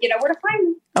again, you know where to find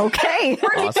me. Okay.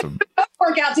 Awesome.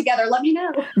 Work out together. Let me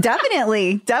know.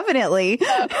 Definitely.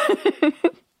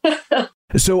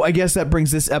 So I guess that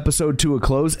brings this episode to a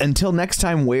close. Until next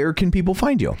time, where can people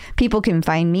find you? People can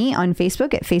find me on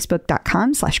Facebook at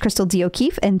facebook.com/Crystal D.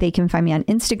 O'Keefe. And they can find me on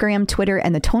Instagram, Twitter,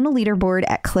 and the Tonal Leaderboard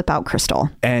at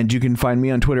ClipOutCrystal. And you can find me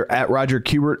on Twitter at Roger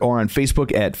Kubert or on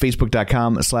Facebook at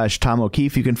facebook.com/Tom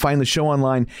O'Keefe. You can find the show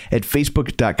online at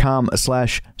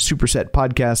facebook.com/Superset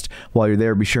Podcast. While you're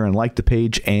there, be sure and like the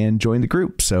page and join the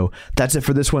group. So that's it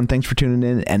for this one. Thanks for tuning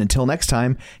in. And until next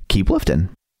time, keep lifting.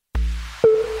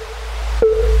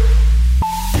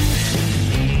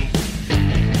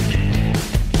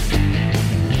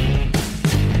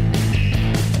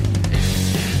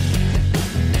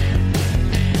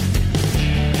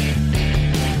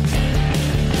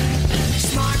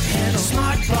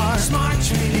 Smart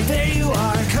training, there you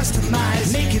are.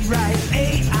 Customize, make it right.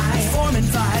 AI, Form and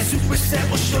Vibe. Superset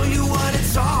will show you what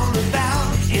it's all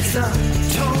about. It's a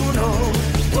tonal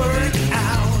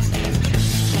workout.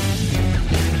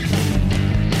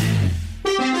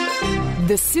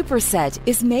 The Superset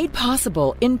is made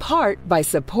possible in part by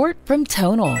support from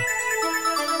Tonal.